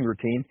wrestling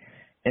routine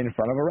in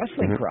front of a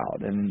wrestling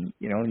crowd, and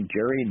and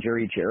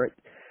Jerry Jarrett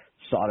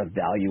saw the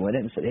value in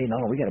it and said, "Hey, no,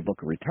 we got to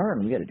book a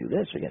return. We got to do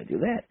this. We got to do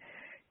that."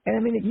 And I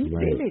mean,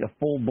 they made a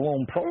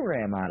full-blown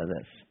program out of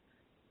this.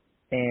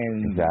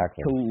 And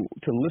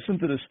to listen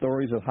to the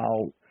stories of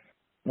how,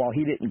 while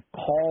he didn't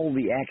call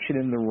the action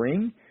in the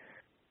ring,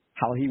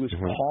 how he was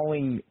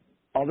calling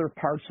other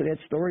parts of that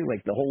story,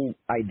 like the whole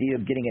idea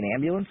of getting an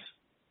ambulance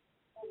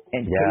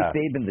and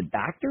kayfabe and the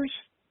doctors.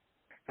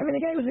 I mean, the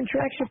guy was in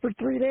traction for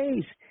 3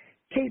 days.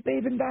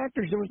 Kayfabe and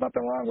doctors, there was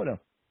nothing wrong with him.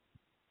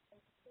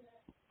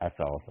 That's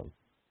awesome.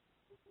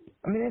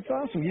 I mean, that's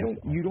awesome.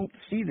 You don't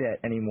see that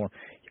anymore.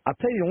 I'll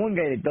tell you the one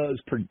guy that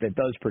does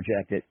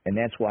project it, and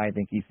that's why I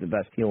think he's the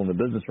best heel in the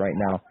business right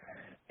now,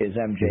 is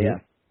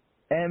MJF.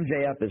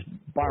 MJF is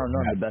bar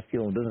none the best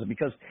heel in the business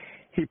because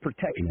he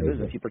protects the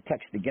business. He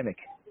protects the gimmick.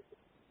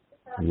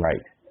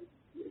 Right.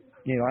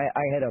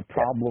 I had a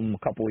problem a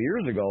couple of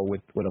years ago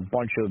with a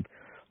bunch of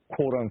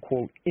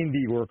quote-unquote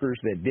indie workers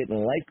that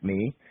didn't like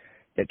me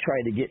that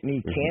tried to get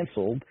me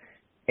canceled,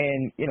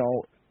 and, you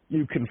know,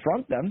 you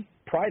confront them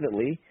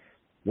privately.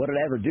 What did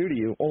I ever do to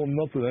you? Oh,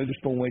 nothing. I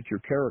just don't like your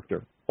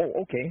character. Oh,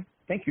 okay.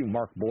 Thank you,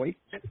 Mark Boyd.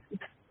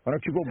 Why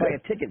don't you go buy a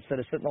ticket instead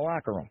of sit in the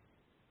locker room?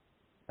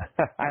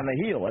 I'm a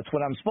heel. That's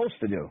what I'm supposed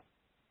to do.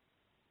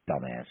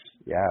 Dumbass.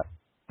 Yeah.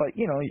 But,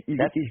 you know, you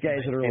get these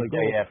guys that are like,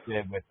 oh.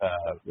 Did with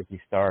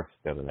Ricky Starks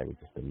the other night was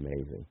just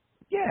amazing.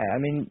 Yeah, I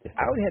mean,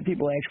 I would have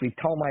people actually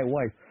tell my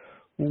wife,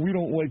 well, we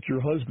don't like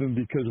your husband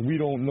because we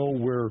don't know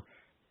where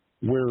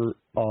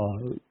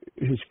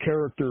his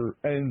character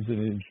ends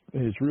and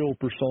his real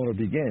persona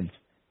begins.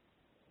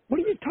 What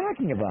are you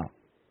talking about?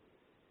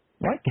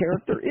 My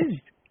character is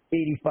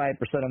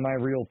 85% of my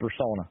real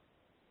persona.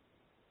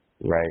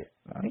 Right.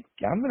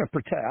 I'm going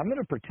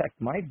to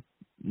protect my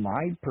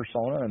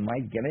persona and my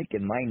gimmick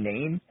and my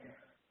name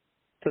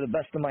to the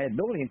best of my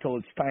ability until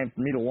it's time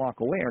for me to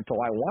walk away or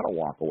until I want to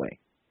walk away.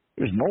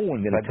 There's no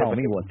one going to tell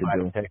me what to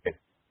do.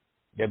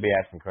 They'll be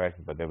asking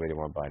questions, but nobody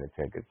won't buy the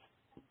tickets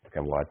to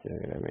come watch it.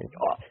 You know what I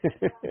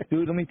mean?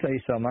 Dude, let me tell you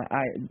something.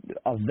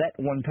 A vet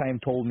one time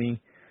told me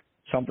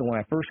something when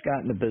I first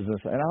got into business,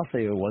 and I'll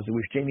say who it was. It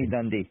was Jamie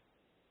Dundee.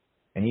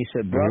 And he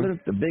said, brother,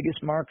 the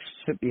biggest marks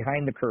sit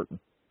behind the curtain.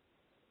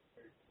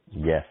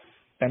 Yes.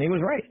 And he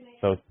was right.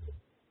 So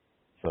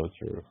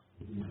true.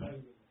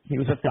 He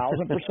was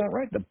 1,000%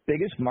 right. The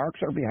biggest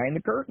marks are behind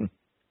the curtain.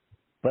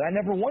 But I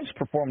never once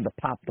performed to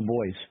pop the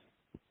boys.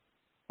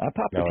 I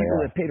popped the people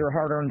that paid their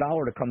hard-earned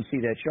dollar to come see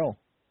that show.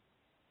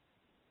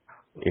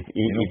 If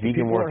you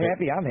can work, are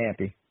happy, I'm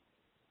happy.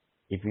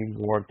 If you can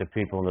work the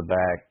people in the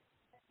back,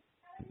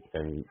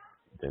 then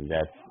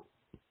that's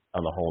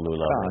on a whole new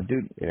level.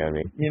 Dude, you know what I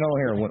mean? You know,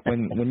 here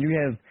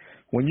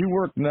when you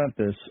work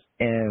Memphis,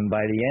 and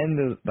by the end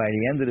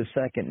of the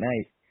second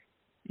night,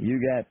 you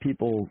got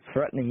people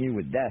threatening you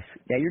with death.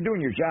 Yeah, you're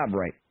doing your job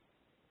right.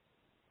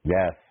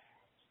 Yes.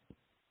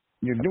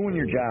 You're doing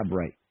your job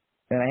right.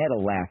 And I had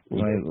a laugh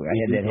when I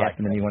had that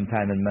happen to me one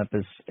time in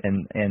Memphis,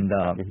 and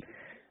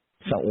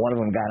so one of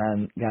them got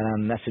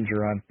on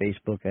Messenger on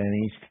Facebook, and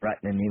he's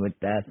threatening me with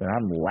death, and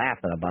I'm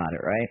laughing about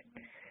it, right?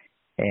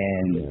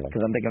 And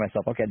because I'm thinking to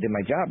myself, okay, I did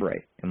my job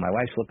right. And my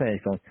wife's looking at me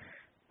going,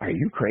 are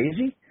you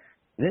crazy?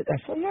 I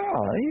said, no,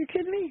 are you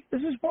kidding me?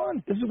 This is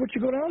fun. This is what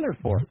you go down there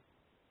for.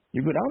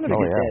 You go down there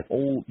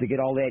to get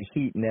all that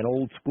heat and that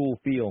old school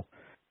feel.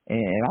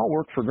 And I'll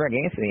work for Greg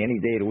Anthony any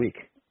day of the week.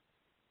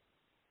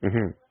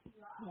 Mm-hmm.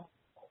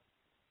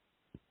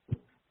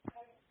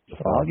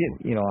 So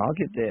I'll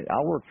get that.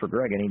 I'll work for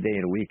Greg any day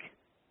of the week.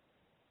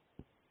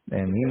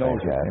 And he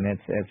knows it, and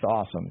it's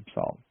awesome.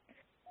 So,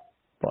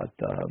 but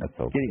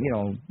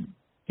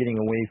getting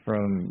away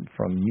from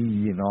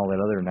me and all that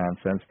other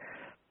nonsense.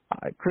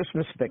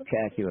 Christmas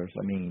spectaculars.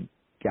 I mean,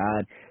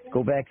 God,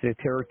 go back to the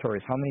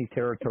territories. How many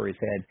territories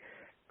had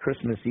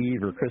Christmas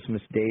Eve or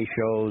Christmas Day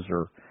shows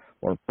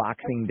or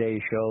Boxing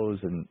Day shows?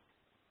 And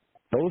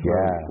those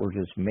were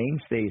just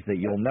mainstays that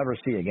you'll never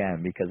see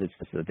again because it's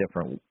just a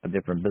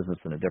different business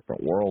in a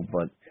different world.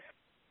 But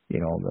you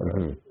know,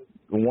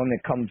 the one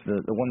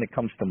that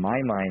comes to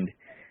my mind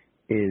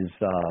is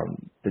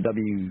the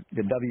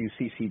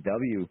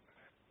WCCW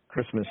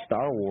Christmas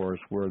Star Wars,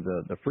 where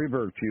the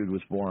Freeburg feud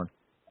was born.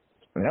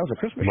 I mean, that was a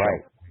Christmas show.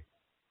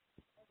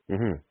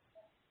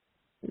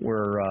 Mm-hmm.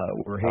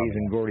 Where Hayes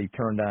and Gordy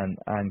turned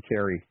on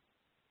Kerry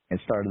and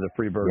started the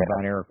Freeburg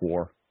Von Erich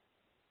War.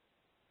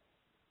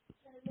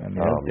 I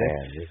mean,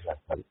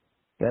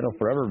 that'll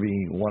forever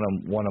be one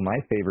of my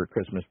favorite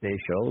Christmas Day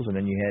shows. And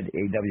then you had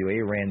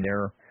AWA ran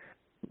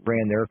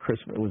their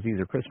Christmas. It was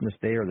either Christmas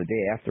Day or the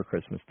day after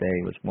Christmas Day.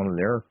 It was one of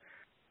their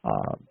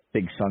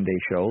big Sunday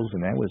shows,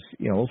 and that was,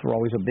 those were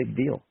always a big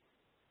deal.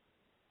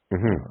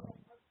 Mm-hmm.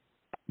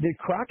 Did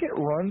Crockett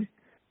run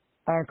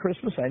on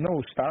Christmas? I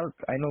know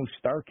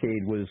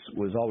Starcade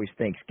was always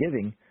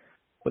Thanksgiving,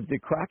 but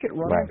did Crockett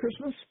run on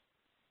Christmas?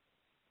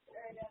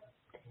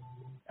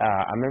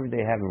 I remember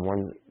they having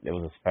one. It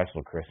was a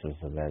special Christmas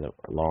event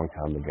a long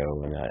time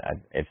ago, and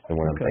it's the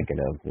one I'm thinking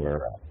of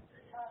where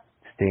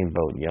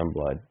Steamboat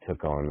Youngblood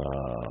took on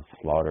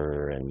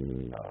Slaughter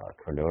and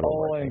Kernodle.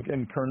 Oh,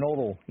 and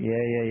Kernodle.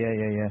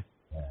 Yeah.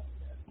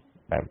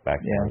 Back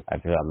then, I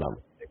feel I'm not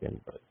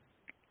mistaken, but.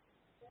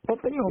 But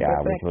back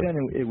then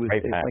it was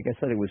like I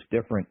said, it was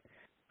different.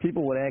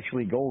 People would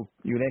actually go.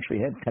 You would actually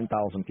have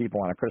 10,000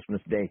 people on a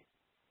Christmas day.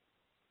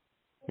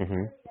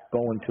 Mm-hmm.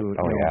 Going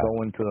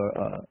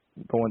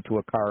to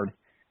a card,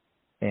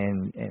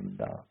 and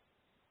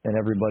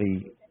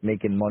everybody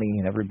making money,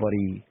 and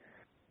everybody,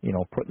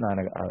 putting on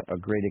a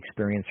great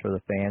experience for the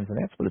fans, and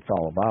that's what it's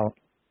all about.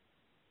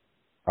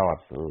 Oh,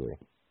 absolutely.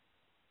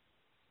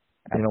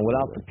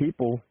 Without the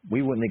people,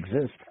 we wouldn't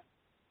exist.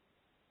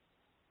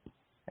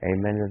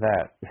 Amen to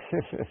that.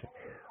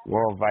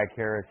 We're all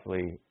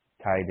vicariously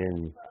tied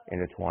in,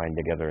 intertwined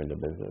together in the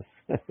business.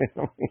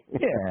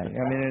 Yeah, I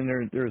mean, and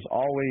there's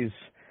always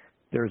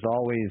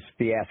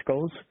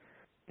fiascos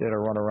that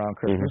are run around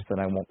Christmas that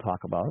I won't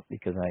talk about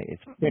because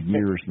it's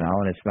years now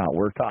and it's not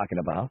worth talking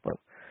about. But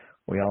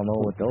we all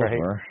know what those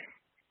were.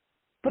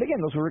 But again,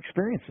 those were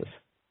experiences.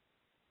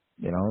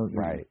 You know,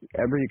 Right.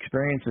 every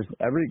experience is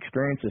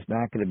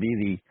not going to be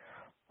the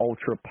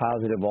ultra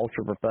positive,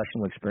 ultra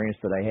professional experience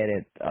that I had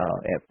at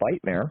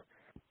Fightmare,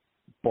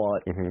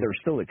 but they're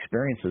still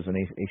experiences, and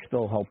they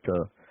still help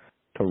to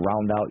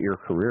round out your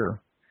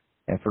career.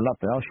 And for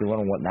nothing else, you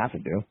learn what not to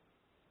do.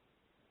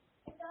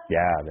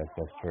 Yeah, that's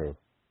true.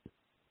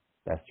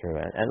 That's true.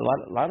 And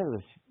a lot of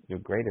the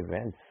great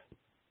events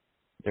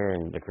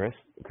during the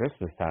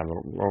Christmas time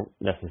weren't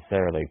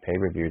necessarily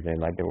pay-per-views, and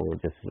like they were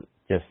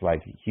just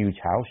like huge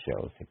house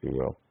shows, if you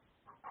will.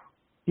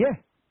 Yeah,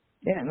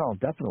 no,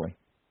 definitely.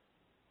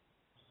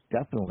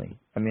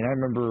 I mean, I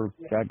remember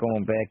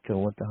going back to,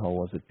 what the hell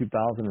was it,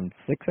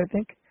 2006, I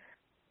think,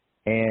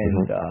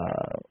 and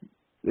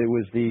it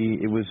was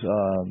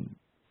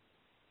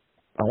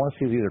I want to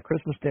say it was either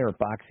Christmas Day or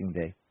Boxing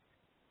Day,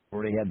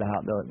 where they had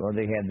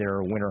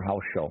their winter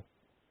house show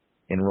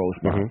in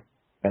Rosemont.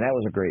 And that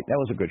was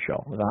a good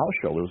show. It was a house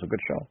show, but it was a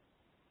good show.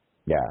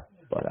 Yeah.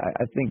 But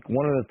I think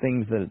one of the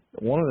things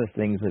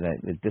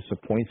that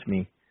disappoints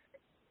me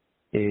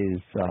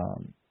is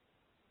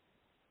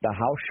the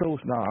house shows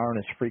now aren't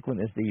as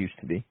frequent as they used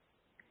to be,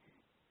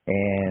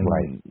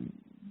 and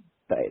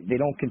they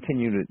don't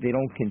continue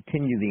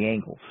the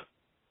angles.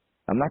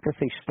 I'm not going to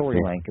say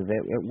storyline because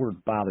that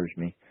word bothers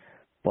me,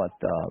 but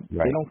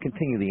they don't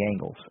continue the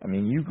angles. I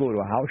mean, you go to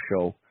a house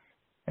show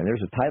and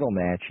there's a title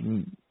match,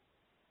 and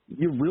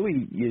you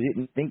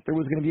didn't think there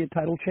was going to be a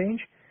title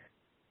change,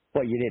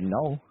 but you didn't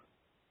know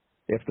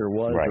if there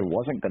was or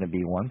wasn't going to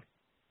be one.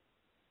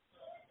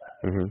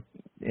 You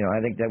know,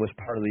 I think that was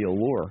part of the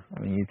allure. I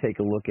mean, you take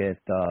a look at,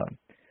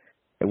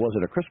 it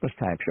wasn't a Christmas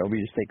time show, but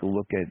you just take a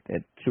look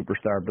at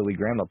superstar Billy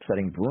Graham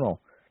upsetting Bruno.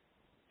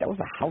 That was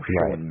a house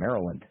show in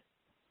Maryland.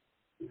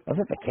 That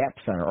was at the Cap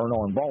Center,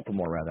 in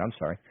Baltimore, rather. I'm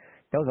sorry.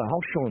 That was a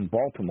house show in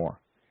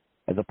Baltimore,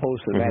 as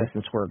opposed to the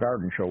Madison Square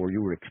Garden show where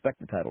you would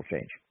expect a title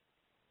change.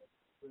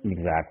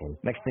 Exactly.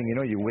 Next thing you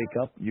know, you wake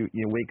up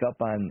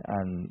on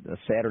a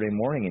Saturday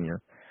morning and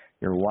you're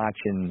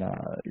watching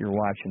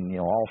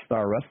All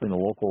Star Wrestling, the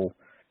local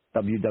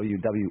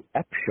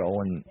WWF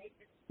show, and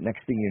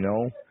next thing you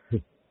know,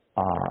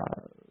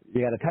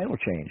 you got a title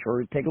change.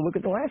 Or take a look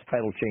at the last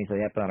title change that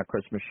happened on a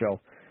Christmas show.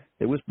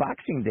 It was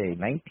Boxing Day,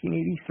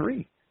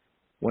 1983,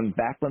 when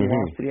Backlund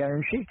lost to the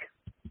Iron Sheik.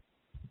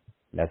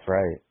 That's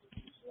right.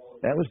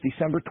 That was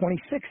December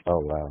 26th. Oh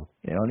wow!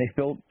 You know, and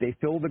they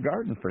filled the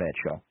garden for that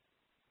show.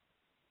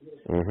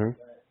 You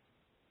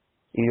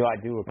know, I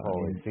do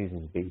recall in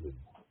seasons beating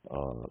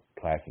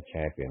Classic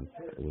Champions,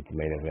 with the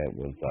main event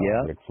was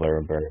Ric Flair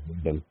and Barry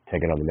Windham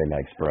taking on the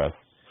Midnight Express.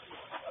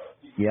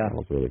 Yeah, that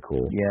was really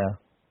cool. Yeah.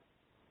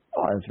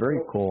 Oh, that's very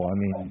cool. I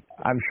mean,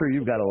 I'm sure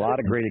you've got a lot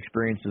of great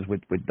experiences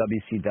with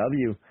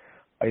WCW.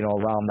 You know,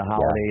 around the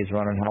holidays,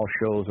 running house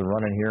shows and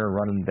running here and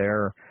running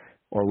there,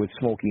 or with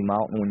Smoky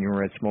Mountain when you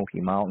were at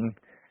Smoky Mountain.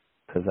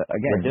 Because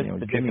again,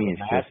 Jimmy is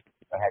just.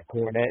 I had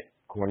Cornette.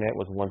 Cornette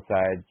was one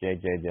side,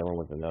 J.J. Dillon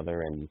was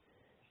another, and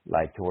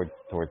like towards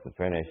the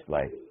finish,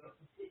 like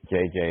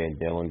J.J. and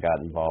Dillon got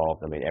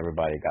involved. I mean,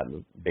 everybody got in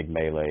the big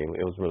melee.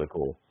 It was really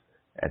cool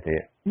at the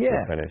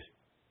finish.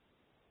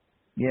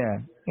 Yeah,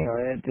 you know,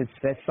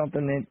 that's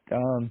something that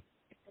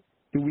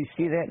do we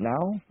see that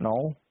now?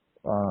 No,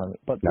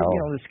 but no. You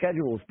know, the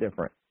schedule is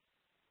different.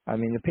 I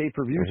mean, the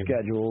pay-per-view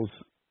schedules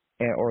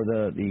or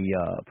the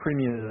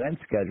premium event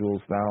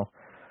schedules now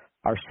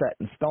are set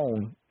in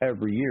stone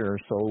every year.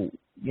 So,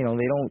 you know,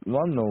 they don't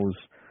run those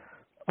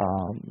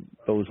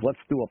let's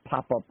do a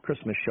pop-up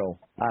Christmas show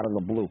out of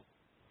the blue.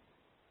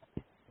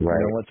 Right.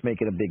 You know, let's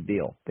make it a big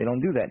deal. They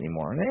don't do that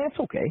anymore, and that's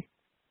okay.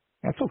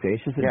 That's okay.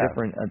 It's just a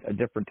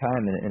different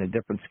time and a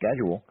different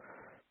schedule.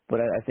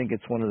 But I think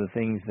it's one of the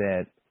things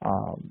that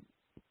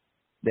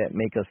that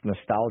make us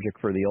nostalgic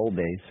for the old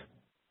days.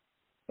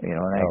 You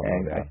know,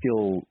 and I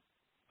feel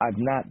I've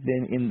not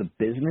been in the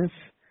business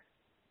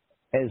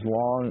as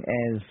long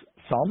as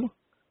some,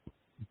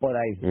 but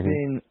I've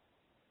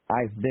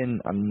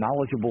been a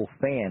knowledgeable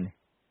fan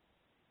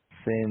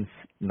since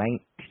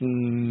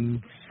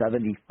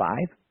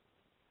 1975,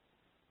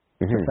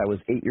 since I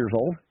was 8 years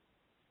old.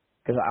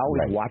 Because I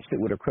always watched it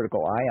with a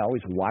critical eye. I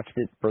always watched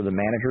it for the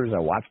managers. I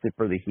watched it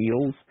for the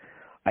heels.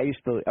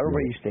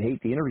 Everybody used to hate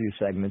the interview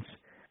segments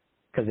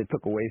because it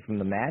took away from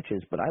the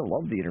matches, but I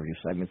love the interview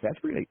segments. That's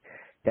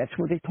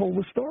where they told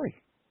the story.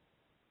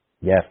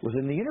 Yes. Was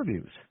in the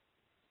interviews.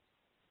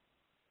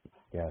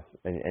 Yes,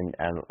 and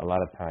a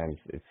lot of times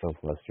it's so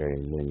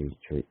frustrating when you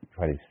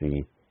try to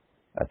see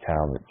a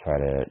talent try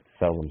to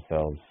sell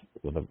themselves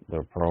with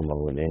their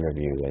promo in an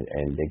interview,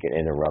 and they get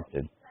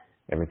interrupted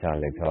every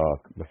time they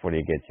talk before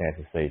they get a chance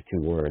to say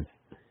two words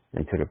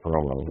into the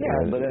promo.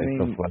 Yeah, but I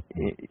mean,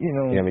 you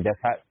know, I mean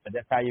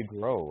that's how you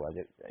grow.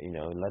 You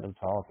know, let them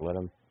talk, let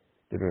them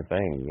do their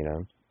thing. You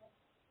know.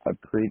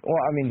 Agreed. Well,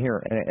 I mean,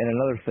 here and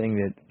another thing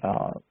that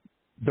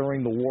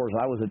during the wars,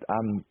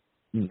 I'm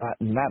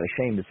not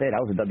ashamed to say it, I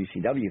was a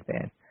WCW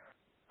fan.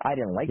 I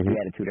didn't like the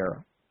Attitude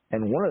Era.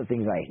 And one of the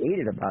things I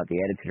hated about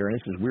the Attitude Era, and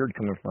this is weird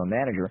coming from a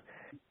manager,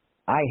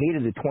 I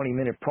hated the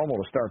 20-minute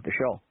promo to start the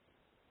show.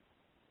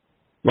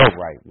 Oh,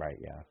 right,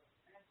 yeah.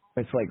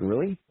 It's like,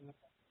 really?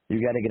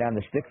 You got to get on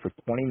the stick for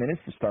 20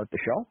 minutes to start the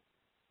show?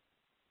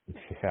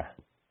 Yeah.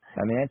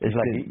 I mean, It's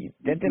like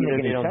that didn't make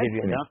any they don't sense give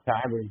you to me. enough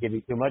time or give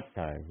you too much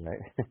time, right?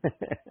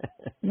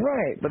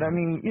 Right, but I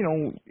mean,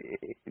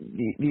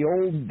 the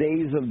old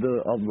days of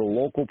the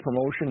local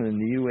promotion and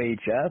the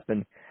UHF,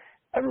 and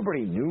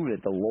everybody knew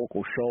that the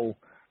local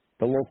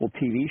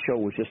TV show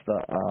was just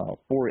a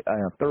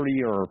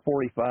 30 or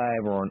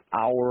 45 or an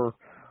hour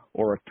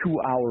or a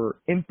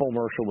 2-hour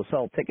infomercial to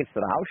sell tickets to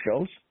the house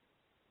shows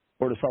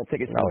or to sell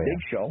tickets to a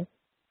big show.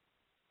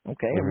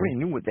 Okay, everybody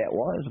knew what that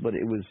was, but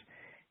it was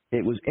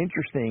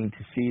interesting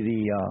to see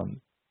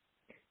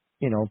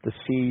to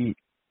see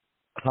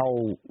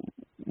how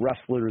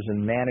wrestlers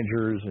and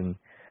managers and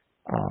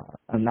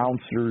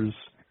announcers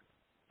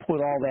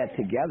put all that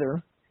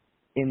together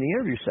in the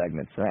interview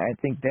segments. I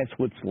think that's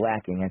what's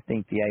lacking. I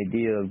think the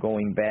idea of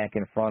going back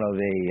in front of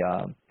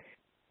the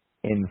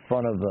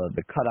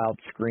cutout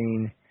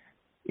screen,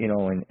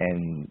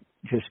 and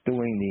just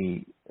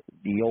doing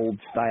the old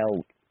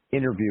style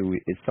interview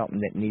is something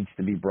that needs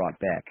to be brought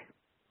back.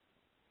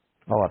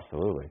 Oh,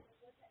 absolutely.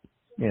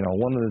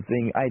 One of the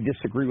things, I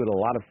disagree with a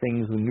lot of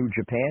things in New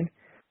Japan.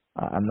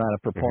 I'm not a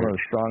proponent of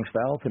strong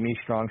style. To me,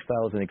 strong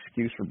style is an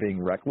excuse for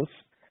being reckless.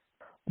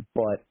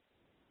 But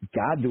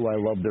God, do I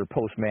love their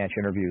post-match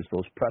interviews,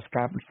 those press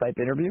conference type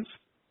interviews.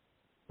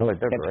 Oh, they're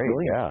great,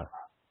 brilliant. yeah.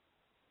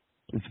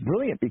 It's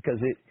brilliant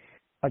because it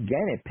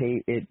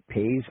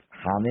pays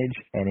homage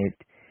and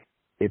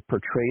it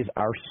portrays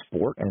our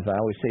sport, and as I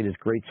always say, this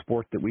great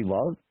sport that we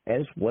love,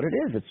 as what it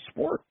is. It's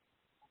sport.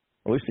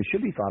 At least it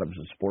should be thought of as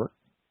a sport.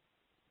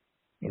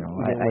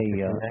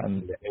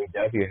 AEW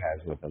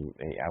has with them.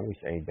 I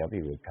wish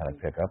AEW would kind of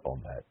pick up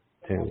on that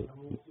too.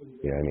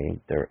 You know what I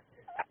mean?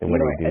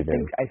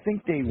 I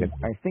think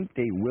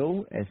they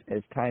will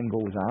as time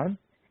goes on,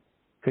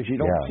 because you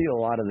don't see a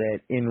lot of that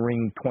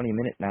in-ring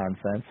 20-minute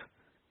nonsense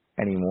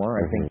anymore.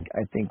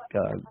 I think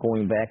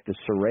going back to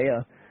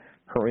Saraya,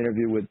 her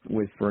interview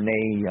with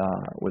Renee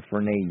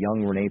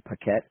Young, Renee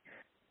Paquette,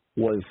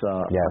 was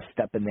a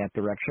step in that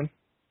direction.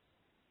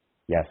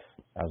 Yes,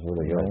 that was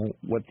really good.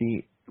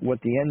 What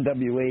the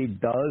NWA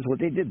does, what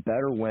they did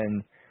better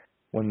when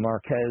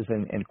Marquez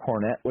and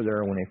Cornette were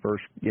there when they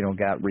first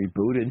got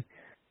rebooted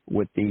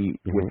with the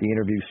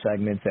interview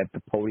segments at the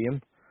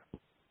podium.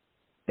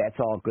 That's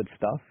all good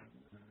stuff.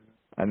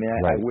 I mean,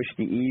 I wish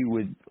the E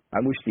would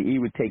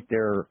take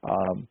their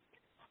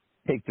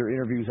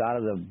interviews out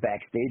of the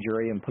backstage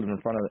area and put them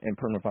in front of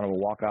a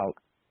walkout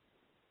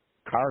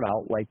card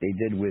out like they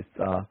did with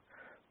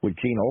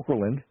Gene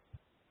Okerlund.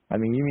 I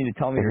mean, you mean to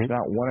tell me there's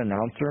not one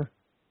announcer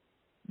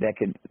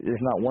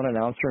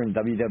in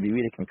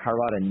WWE that can carve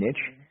out a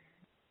niche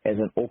as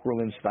an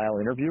Okerlund style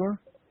interviewer?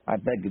 I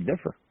beg to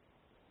differ.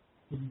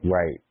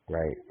 Right.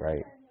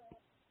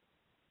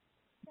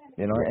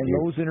 And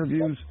those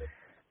interviews,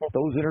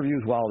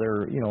 while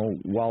they're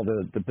while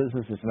the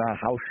business is not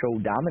house show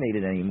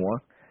dominated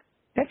anymore,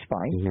 that's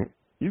fine.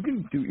 You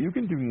can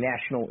do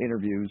national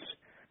interviews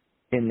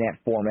in that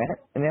format,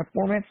 and that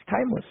format's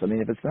timeless. I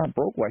mean, if it's not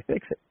broke, why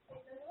fix it?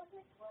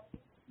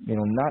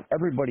 Not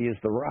everybody is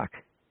The Rock.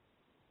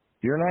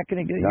 You're not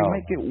going to get. You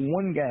might get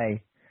one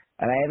guy,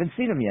 and I haven't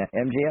seen him yet.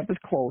 MJF is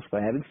close,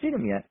 but I haven't seen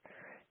him yet.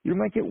 You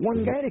might get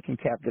one guy that can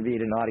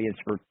captivate an audience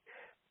for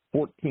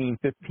 14,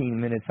 15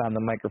 minutes on the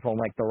microphone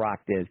like The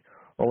Rock did,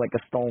 or like a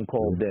Stone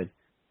Cold did.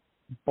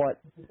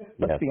 But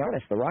let's be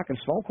honest, The Rock and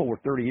Stone Cold were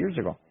 30 years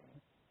ago.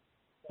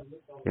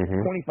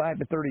 25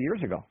 to 30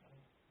 years ago.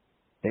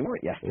 They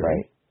weren't yesterday.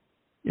 Right.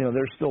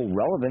 They're still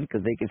relevant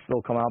because they can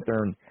still come out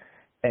there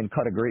and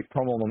cut a great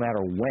promo no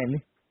matter when.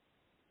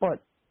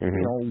 But,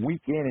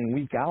 week in and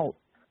week out,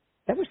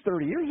 that was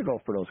 30 years ago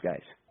for those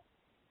guys.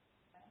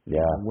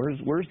 Yeah.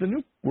 Where's the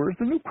new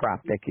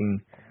crop that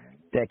can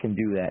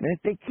do that? And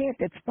if they can't,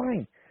 that's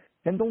fine.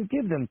 Then don't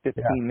give them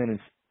 15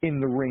 minutes in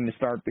the ring to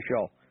start the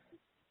show.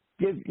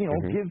 Give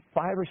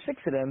 5 or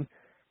 6 of them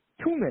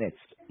 2 minutes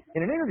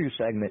in an interview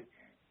segment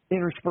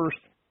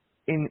interspersed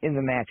in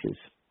the matches.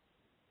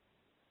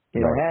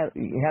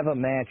 Have a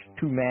match,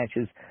 2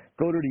 matches,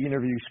 go to the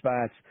interview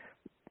spots,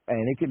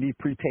 and it can be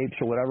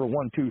pre-taped or whatever.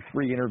 1, 2,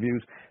 3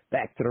 interviews,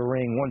 back to the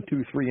ring. 1,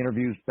 2, 3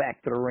 interviews,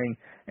 back to the ring,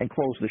 and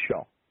close the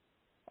show.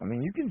 I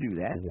mean, you can do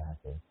that.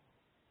 Exactly.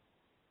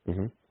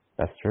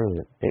 That's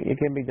true. It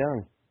can be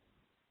done.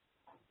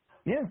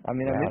 Yeah, I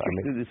mean, I'm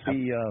interested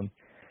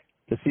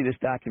to see this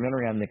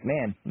documentary on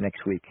McMahon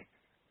next week.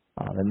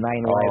 The 9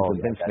 Lives of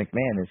Vince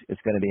McMahon is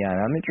going to be on.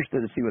 I'm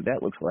interested to see what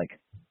that looks like.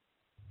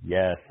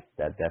 Yes,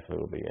 that definitely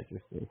will be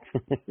interesting.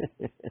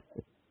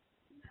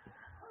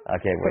 I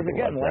can't wait. Because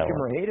again, like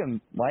him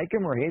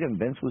or hate him,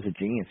 Vince was a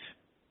genius.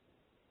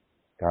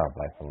 God,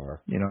 by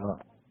far.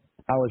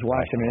 I was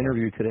watching an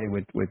interview today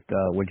with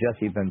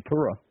Jesse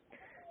Ventura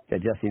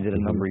that Jesse did a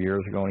number of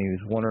years ago, and he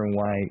was wondering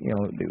why.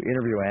 The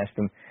interviewer asked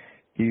him,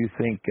 "Do you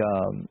think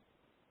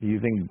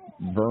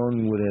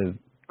Vern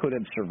could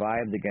have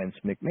survived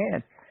against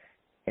McMahon?"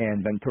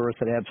 And Ventura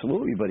said,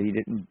 "Absolutely, but he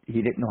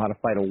didn't know how to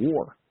fight a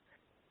war.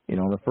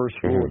 The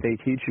first rule that they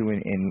teach you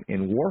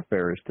in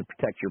warfare is to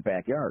protect your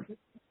backyard.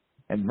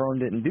 And Verne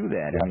didn't do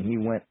that. I mean, he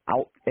went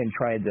out and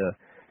tried to,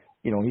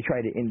 he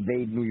tried to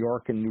invade New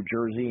York and New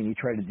Jersey, and he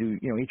tried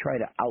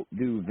to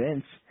outdo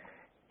Vince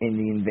in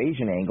the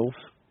invasion angles,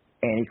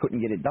 and he couldn't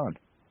get it done.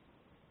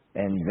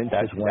 And Vince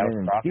just went in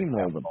and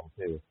steamrolled him.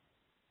 Too.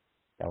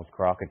 That was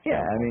Crockett's too,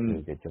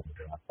 trying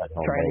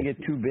to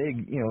get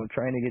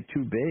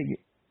too big,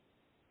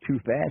 too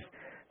fast.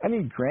 I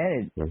mean,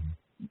 granted,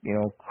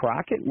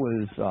 Crockett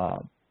was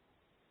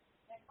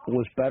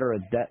better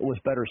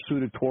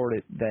suited toward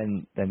it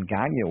than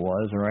Gagne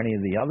was, or any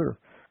of the other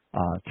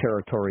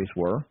territories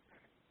were.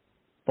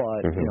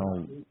 But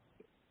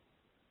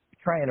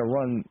trying to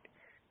run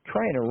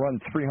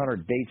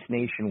 300 dates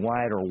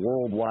nationwide or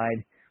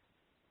worldwide,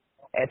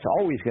 it's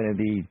always going to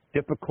be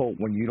difficult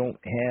when you don't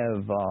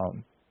have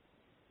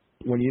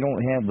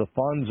the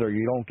funds, or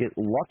you don't get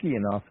lucky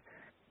enough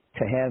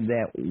to have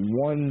that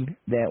one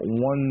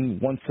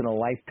once in a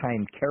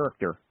lifetime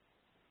character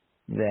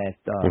that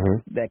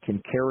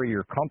can carry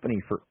your company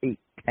for 8,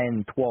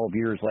 10, 12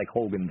 years like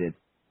Hogan did.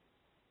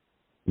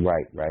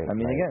 Right. I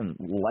mean, again,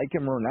 like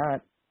him or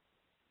not,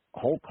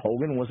 Hulk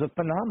Hogan was a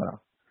phenomenon.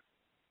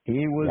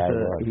 He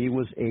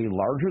was a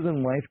larger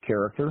than life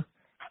character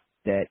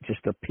that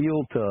just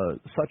appealed to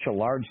such a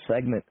large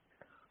segment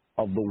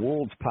of the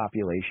world's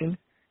population,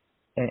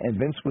 and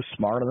Vince was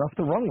smart enough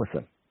to run with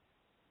him.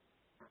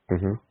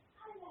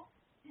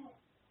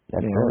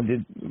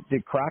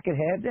 Did Crockett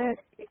have that?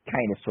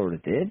 Kind of, sort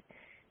of did.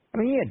 I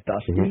mean, he had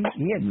Dusty,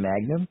 he had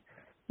Magnum.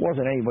 It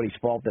wasn't anybody's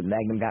fault that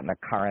Magnum got in a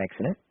car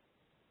accident.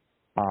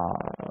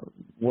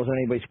 Wasn't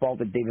anybody's fault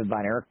that David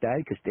Von Erich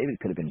died, because David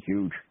could have been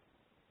huge.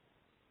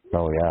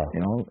 Oh yeah.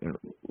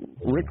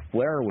 Ric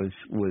Flair was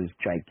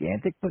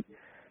gigantic, but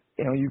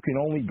you can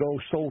only go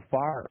so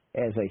far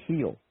as a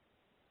heel.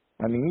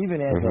 I mean,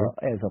 even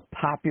as a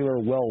popular,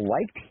 well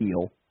liked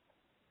heel,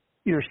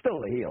 you're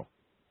still a heel.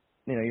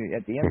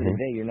 At the end of the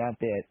day, you're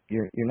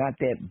not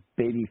that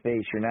baby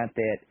face. You're not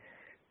that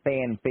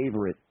fan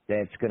favorite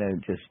that's going to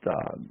just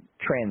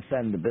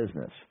transcend the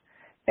business.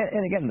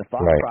 And again, the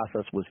thought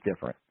process was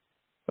different.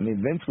 I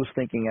mean, Vince was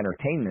thinking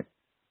entertainment.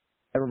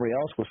 Everybody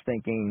else was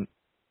thinking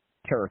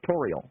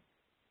territorial.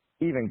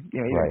 Even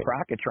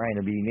Crockett, trying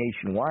to be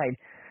nationwide,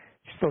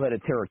 still had a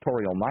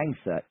territorial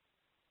mindset.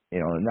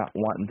 Not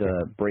wanting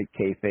to break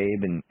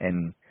kayfabe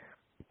and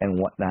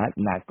whatnot,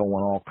 not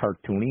going all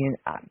cartoony. And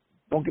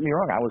don't get me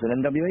wrong, I was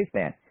an NWA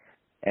fan.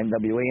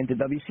 NWA into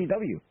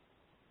WCW.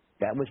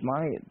 That was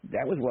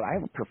what I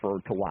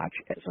preferred to watch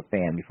as a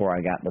fan before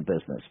I got in the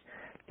business.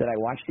 Did I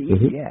watch the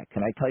E? Yeah.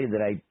 Can I tell you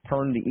that I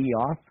turned the E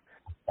off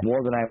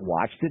more than I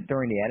watched it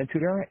during the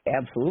Attitude Era?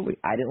 Absolutely.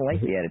 I didn't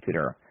like the Attitude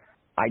Era.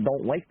 I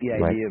don't like the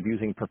idea of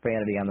using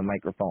profanity on the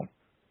microphone.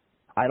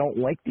 I don't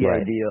like the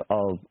idea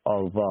of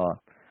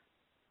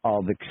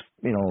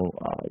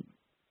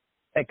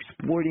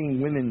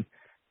exploiting women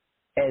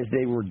as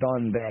they were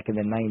done back in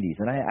the 90s.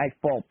 And I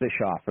fault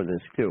Bischoff for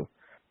this too.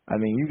 I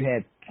mean,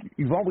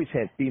 you've always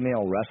had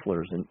female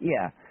wrestlers, and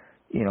you're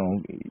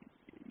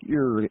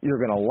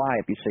going to lie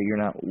if you say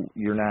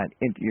you're not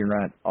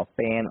a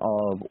fan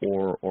of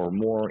or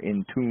more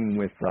in tune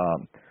with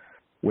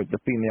the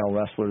female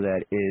wrestler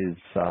that is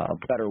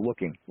better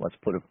looking. Let's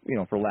put it,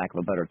 for lack of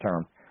a better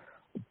term.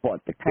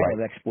 But the kind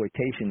of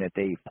exploitation that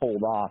they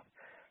pulled off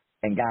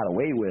and got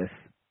away with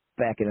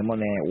back in the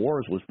Monday Night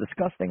Wars was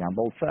disgusting on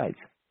both sides.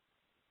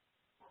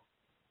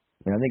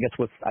 And I think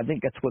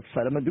that's what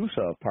set a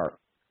Medusa apart,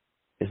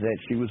 is that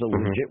she was a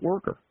legit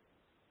worker.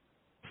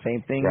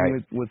 Same thing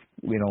with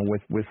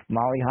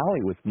Molly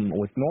Holly, with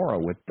Nora,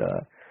 with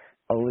a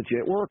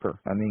legit worker.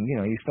 I mean,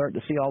 you start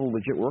to see all the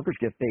legit workers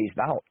get phased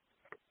out.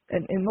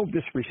 And no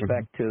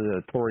disrespect to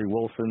the Tori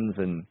Wilsons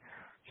and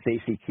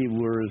Stacy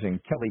Keeblers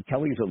and Kelly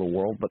Kellys of the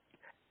world, but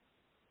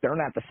they're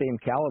not the same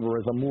caliber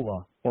as a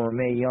Moolah or a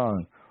Mae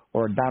Young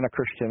or a Donna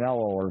Christianello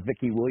or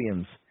Vicky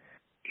Williams,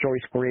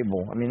 Joyce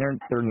Grable. I mean,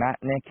 they're not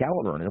in that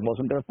caliber, and it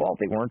wasn't their fault.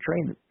 They weren't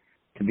trained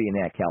to be in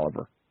that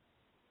caliber,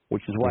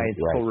 which is why it's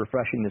so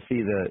refreshing to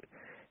see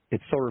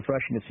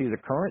the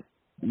current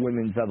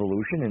women's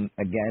evolution. And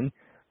again,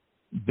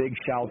 big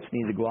shouts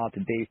need to go out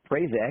to Dave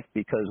Prazak,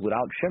 because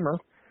without Shimmer,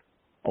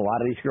 a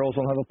lot of these girls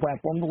don't have a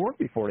platform to work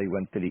before they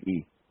went to the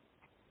E.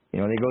 They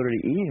go to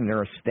the E and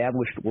they're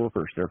established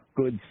workers. They're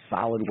good,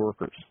 solid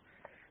workers.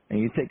 And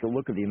you take a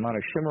look at the amount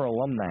of Shimmer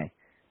alumni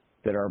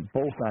that are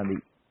both on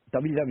the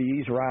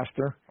WWE's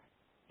roster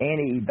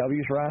and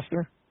AEW's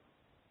roster.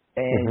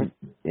 And,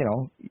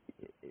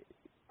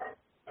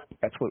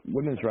 that's what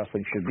women's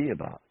wrestling should be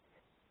about.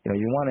 You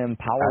want to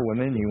empower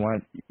women. You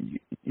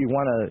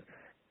want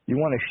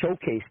to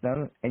showcase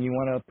them, and you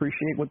want to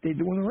appreciate what they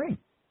do in the ring.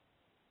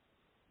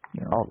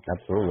 Oh,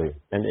 absolutely.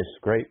 And it's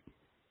great.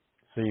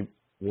 See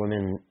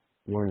women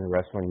in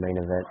wrestling main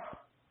event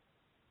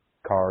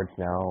cards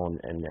now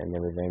and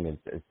everything.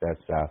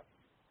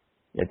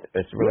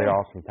 It's really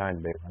awesome time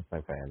to be a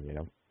wrestling fan.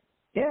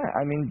 Yeah,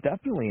 I mean,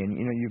 definitely.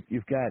 And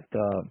you've got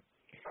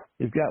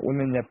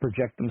women that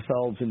project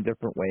themselves in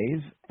different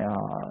ways.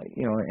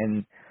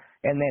 And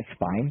that's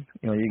fine.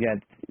 You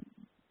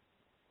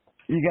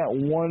got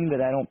one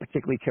that I don't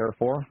particularly care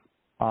for.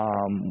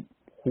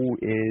 who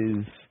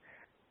is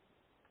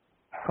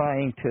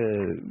trying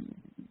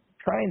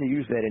to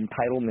use that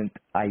entitlement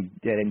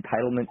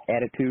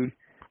attitude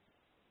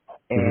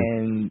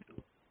and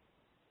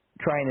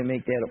trying to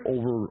make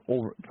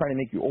trying to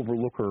make you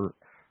overlook her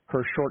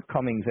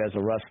shortcomings as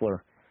a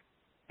wrestler,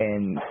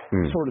 and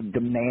sort of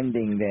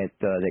demanding that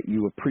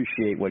you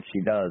appreciate what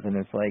she does. And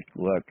it's like,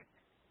 look,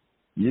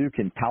 you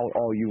can tout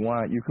all you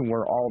want, you can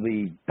wear all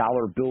the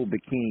dollar bill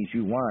bikinis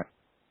you want.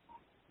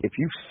 If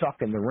you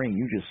suck in the ring,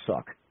 you just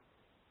suck.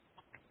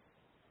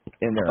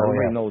 In there,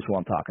 everybody knows who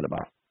I'm talking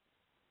about.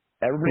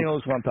 Everybody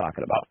knows who I'm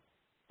talking about.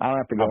 I don't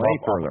have to go any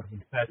further.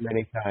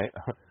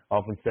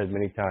 Often said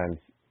many times,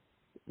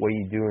 what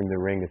you do in the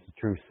ring is the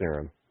truth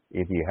serum.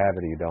 If you have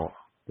it or you don't.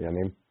 You know what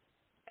I mean?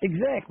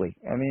 Exactly.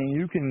 I mean,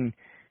 you can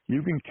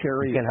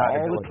carry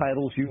all the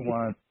titles you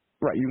want.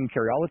 Right. You can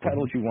carry all the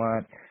titles you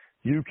want.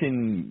 You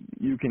can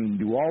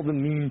do all the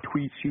mean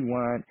tweets you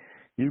want.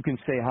 You can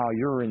say how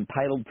you're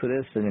entitled to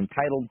this and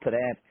entitled to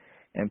that,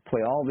 and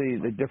play all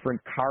the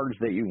different cards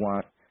that you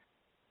want.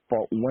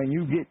 But when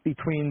you get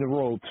between the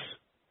ropes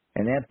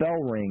and that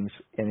bell rings,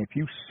 and if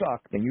you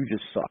suck, then you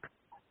just suck.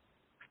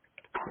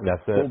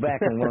 That's it. Go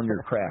back and learn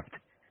your craft.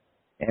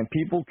 And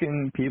people,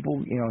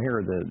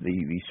 here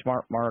the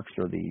smart marks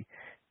or the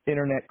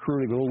internet crew,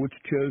 they go, what's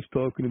Chaz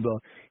talking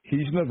about?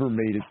 He's never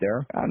made it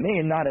there. I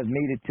may not have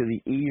made it to the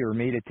E or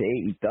made it to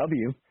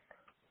AEW,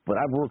 but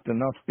I've worked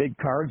enough big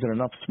cards and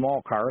enough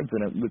small cards,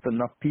 and with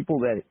enough people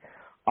that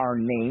are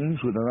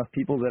names, with enough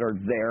people that are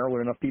there,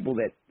 with enough people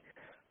that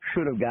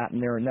should have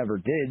gotten there and never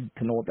did,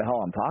 to know what the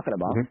hell I'm talking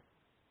about.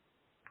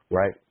 Mm-hmm.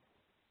 Right.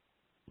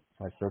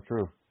 That's so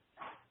true.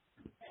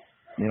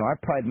 You know, I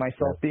pride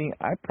myself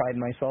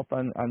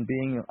on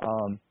being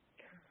a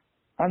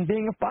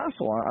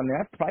fossil. I mean,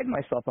 I pride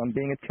myself on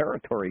being a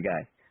territory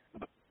guy.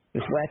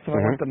 This last time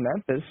I went to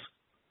Memphis,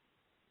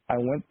 I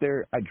went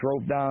there. I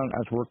drove down.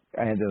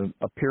 I had to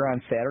appear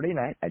on Saturday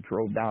night. I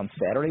drove down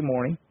Saturday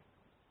morning,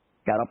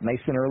 got up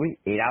nice and early,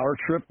 8-hour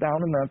trip down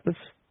to Memphis,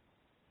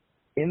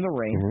 in the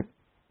rain.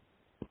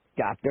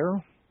 Got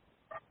there,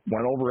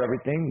 went over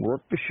everything,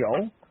 worked the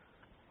show,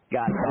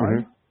 got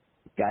done,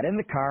 got in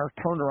the car,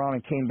 turned around,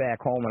 and came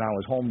back home, and I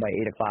was home by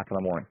 8 o'clock in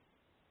the morning.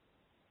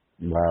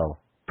 Wow.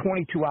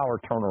 22-hour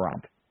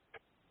turnaround.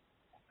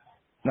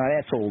 Now,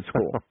 that's old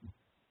school.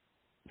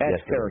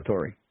 That's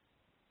territory.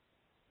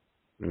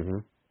 Mm-hmm.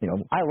 You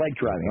know, I like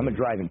driving. I'm a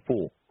driving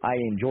fool. I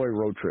enjoy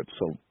road trips.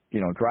 So, you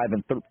know,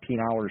 driving 13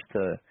 hours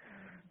to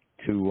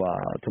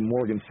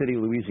Morgan City,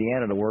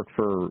 Louisiana to work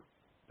for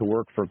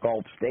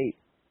Gulf State,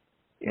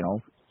 you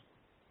know,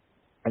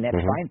 and that's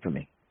fine for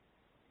me.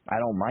 I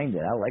don't mind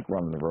it. I like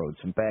running the roads.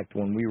 In fact,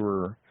 when we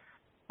were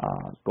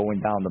going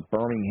down to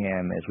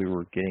Birmingham as we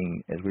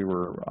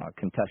were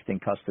contesting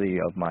custody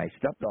of my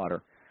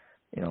stepdaughter,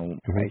 you know,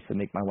 I used to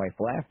make my wife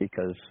laugh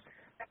because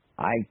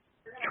I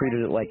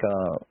treated it like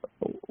a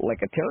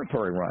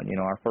territory run. You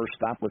know, our first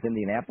stop was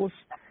Indianapolis,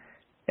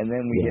 and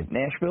then we hit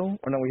Nashville.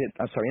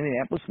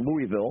 Indianapolis,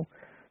 Louisville,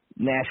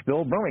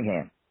 Nashville,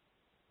 Birmingham.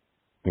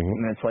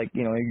 And it's like,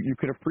 you know, you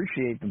could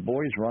appreciate the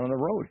boys running the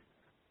road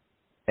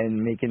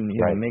and making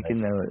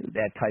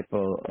that type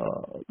of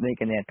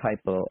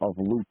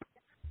loop,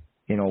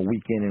 you know,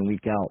 week in and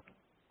week out.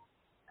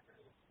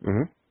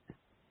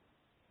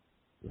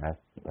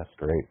 That's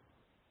great.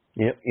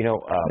 You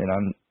know,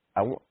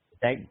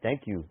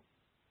 thank you,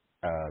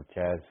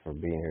 Chaz, for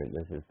being here.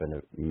 This has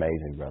been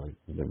amazing, brother.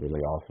 It's been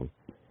really awesome.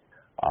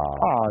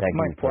 It's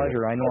my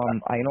pleasure. I know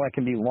I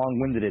can be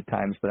long-winded at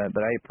times, but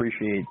I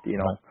appreciate, you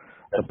know,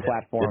 the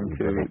platform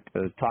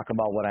to talk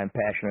about what I'm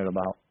passionate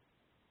about.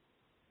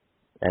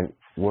 And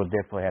we'll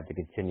definitely have to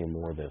continue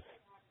more of this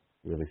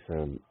really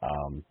soon.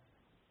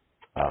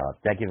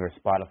 Thank you for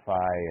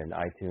Spotify and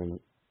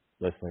iTunes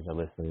listeners are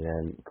listening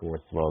in, of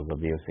course, as well as the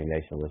VOC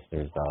Nation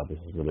listeners. This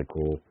is really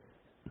cool.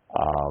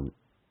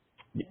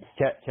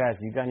 Chaz,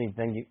 you got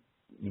anything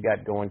you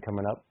got going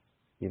coming up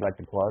you'd like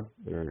to plug?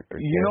 Or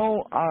you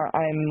know,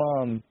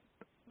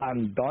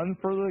 I'm done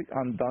for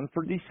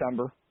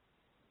December.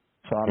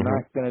 So I'm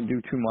not going to do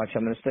too much.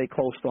 I'm going to stay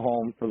close to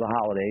home for the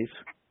holidays.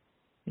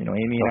 You know,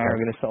 Amy and I are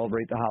going to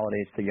celebrate the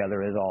holidays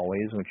together as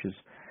always, which is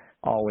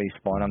always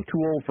fun. I'm too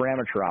old for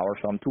amateur hour,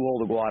 so I'm too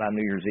old to go out on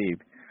New Year's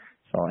Eve.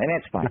 So, and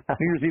that's fine.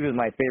 New Year's Eve is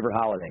my favorite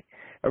holiday.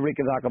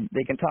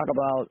 Everybody can talk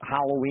about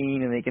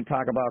Halloween and they can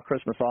talk about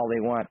Christmas all they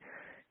want.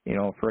 You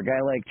know, for a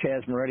guy like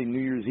Chaz Moretti, New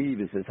Year's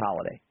Eve is his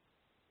holiday.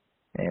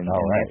 And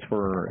that's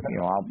where, you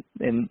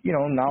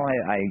know, now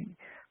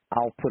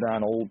I'll put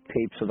on old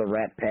tapes of the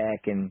Rat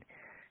Pack and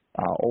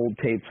old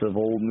tapes of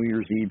old New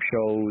Year's Eve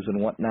shows and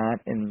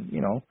whatnot, and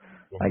you know,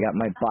 I got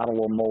my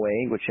bottle of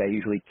Moët, which I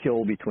usually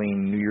kill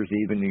between New Year's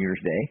Eve and New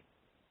Year's Day,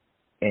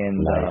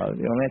 and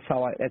you know,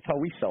 that's how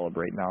we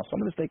celebrate now. So I'm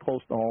going to stay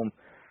close to home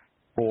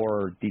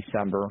for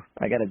December.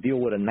 I got to deal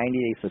with a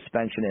 90-day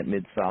suspension at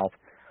Mid-South,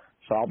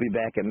 so I'll be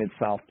back at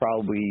Mid-South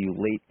probably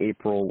late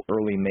April,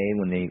 early May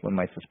when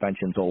my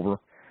suspension's over.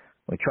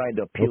 I tried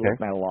to appeal it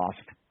and I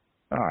lost.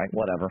 All right,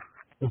 whatever.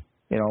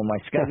 You know, my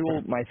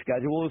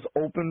schedule is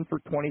open for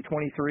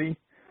 2023.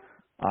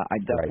 I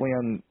definitely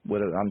am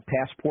I'm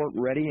passport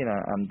ready, and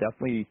I'm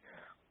definitely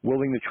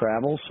willing to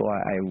travel. So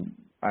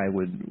I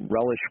would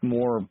relish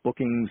more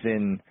bookings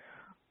in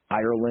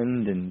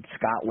Ireland and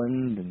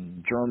Scotland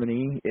and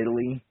Germany,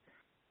 Italy.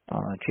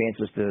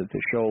 Chances to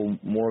show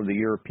more of the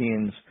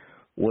Europeans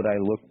what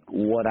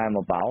I'm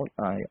about.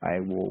 I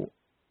will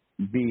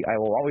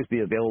always be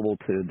available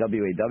to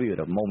WAW at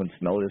a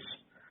moment's notice.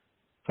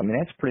 I mean,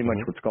 that's pretty much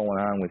what's going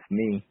on with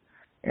me.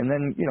 And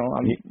then,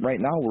 right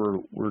now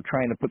we're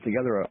trying to put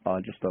together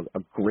just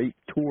a great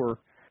tour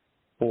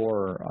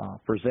for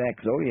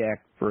Zach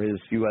Zodiac for his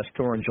U.S.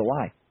 tour in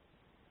July.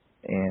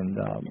 And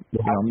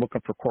I'm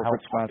looking for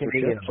corporate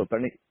sponsorship.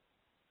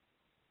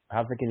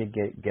 How can he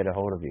get a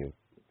hold of you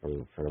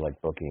for like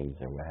bookings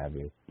and what have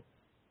you?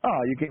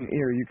 Oh, you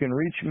can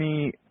reach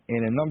me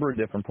in a number of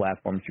different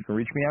platforms. You can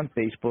reach me on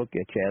Facebook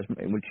with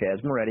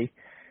Chaz Moretti.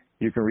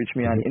 You can reach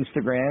me on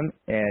Instagram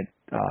at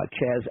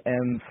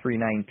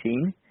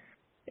ChazM319,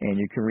 and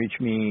you can reach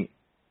me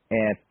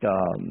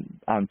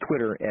on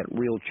Twitter at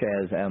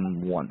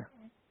RealChazM1.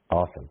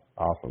 Awesome.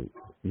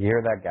 You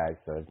hear that, guys?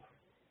 So if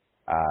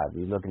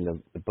you're looking to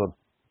book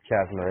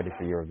Chaz Moretti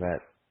for your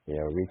event,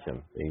 reach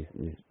him. He's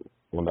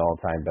one of the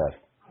all-time best,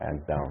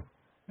 hands down.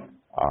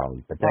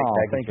 But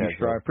thank you,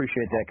 sir. I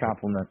appreciate that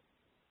compliment.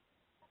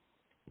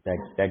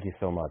 Thank you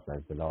so much, man.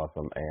 It's been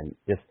awesome. And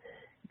just,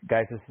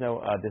 guys, just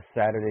know this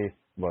Sunday,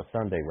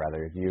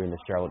 if you're in the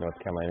Charlotte, North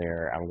Carolina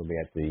area, I'm going to be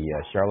at the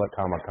Charlotte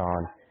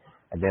Comic-Con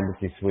at the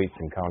Embassy Suites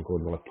in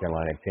Concord, North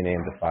Carolina, 10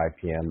 a.m. to 5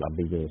 p.m. I'll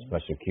be doing a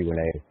special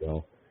Q&A.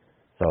 So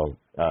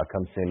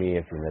come see me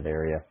if you're in that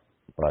area.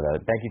 But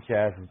thank you,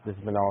 Chaz. This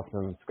has been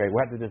awesome. It's great.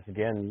 We'll have to do this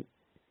again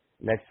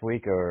next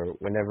week or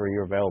whenever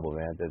you're available,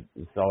 man.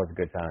 It's always a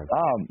good time.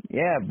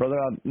 Yeah, brother.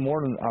 I'm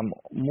more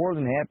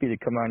than happy to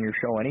come on your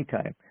show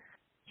anytime.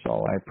 So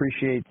I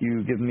appreciate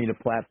you giving me the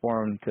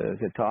platform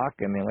to talk.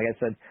 I mean, like I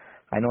said,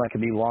 I know I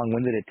can be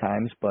long-winded at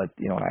times, but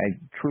I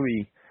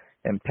truly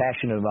am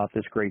passionate about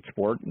this great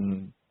sport,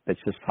 and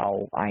that's just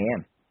how I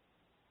am.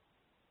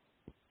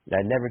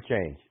 That never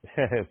change,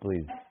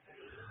 please.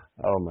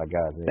 Oh my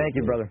God, man. Thank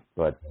you, brother.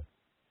 But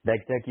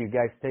thank you,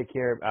 guys. Take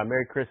care.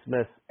 Merry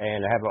Christmas,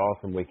 and have an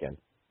awesome weekend.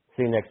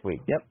 See you next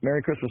week. Yep.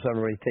 Merry Christmas,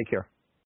 everybody. Take care.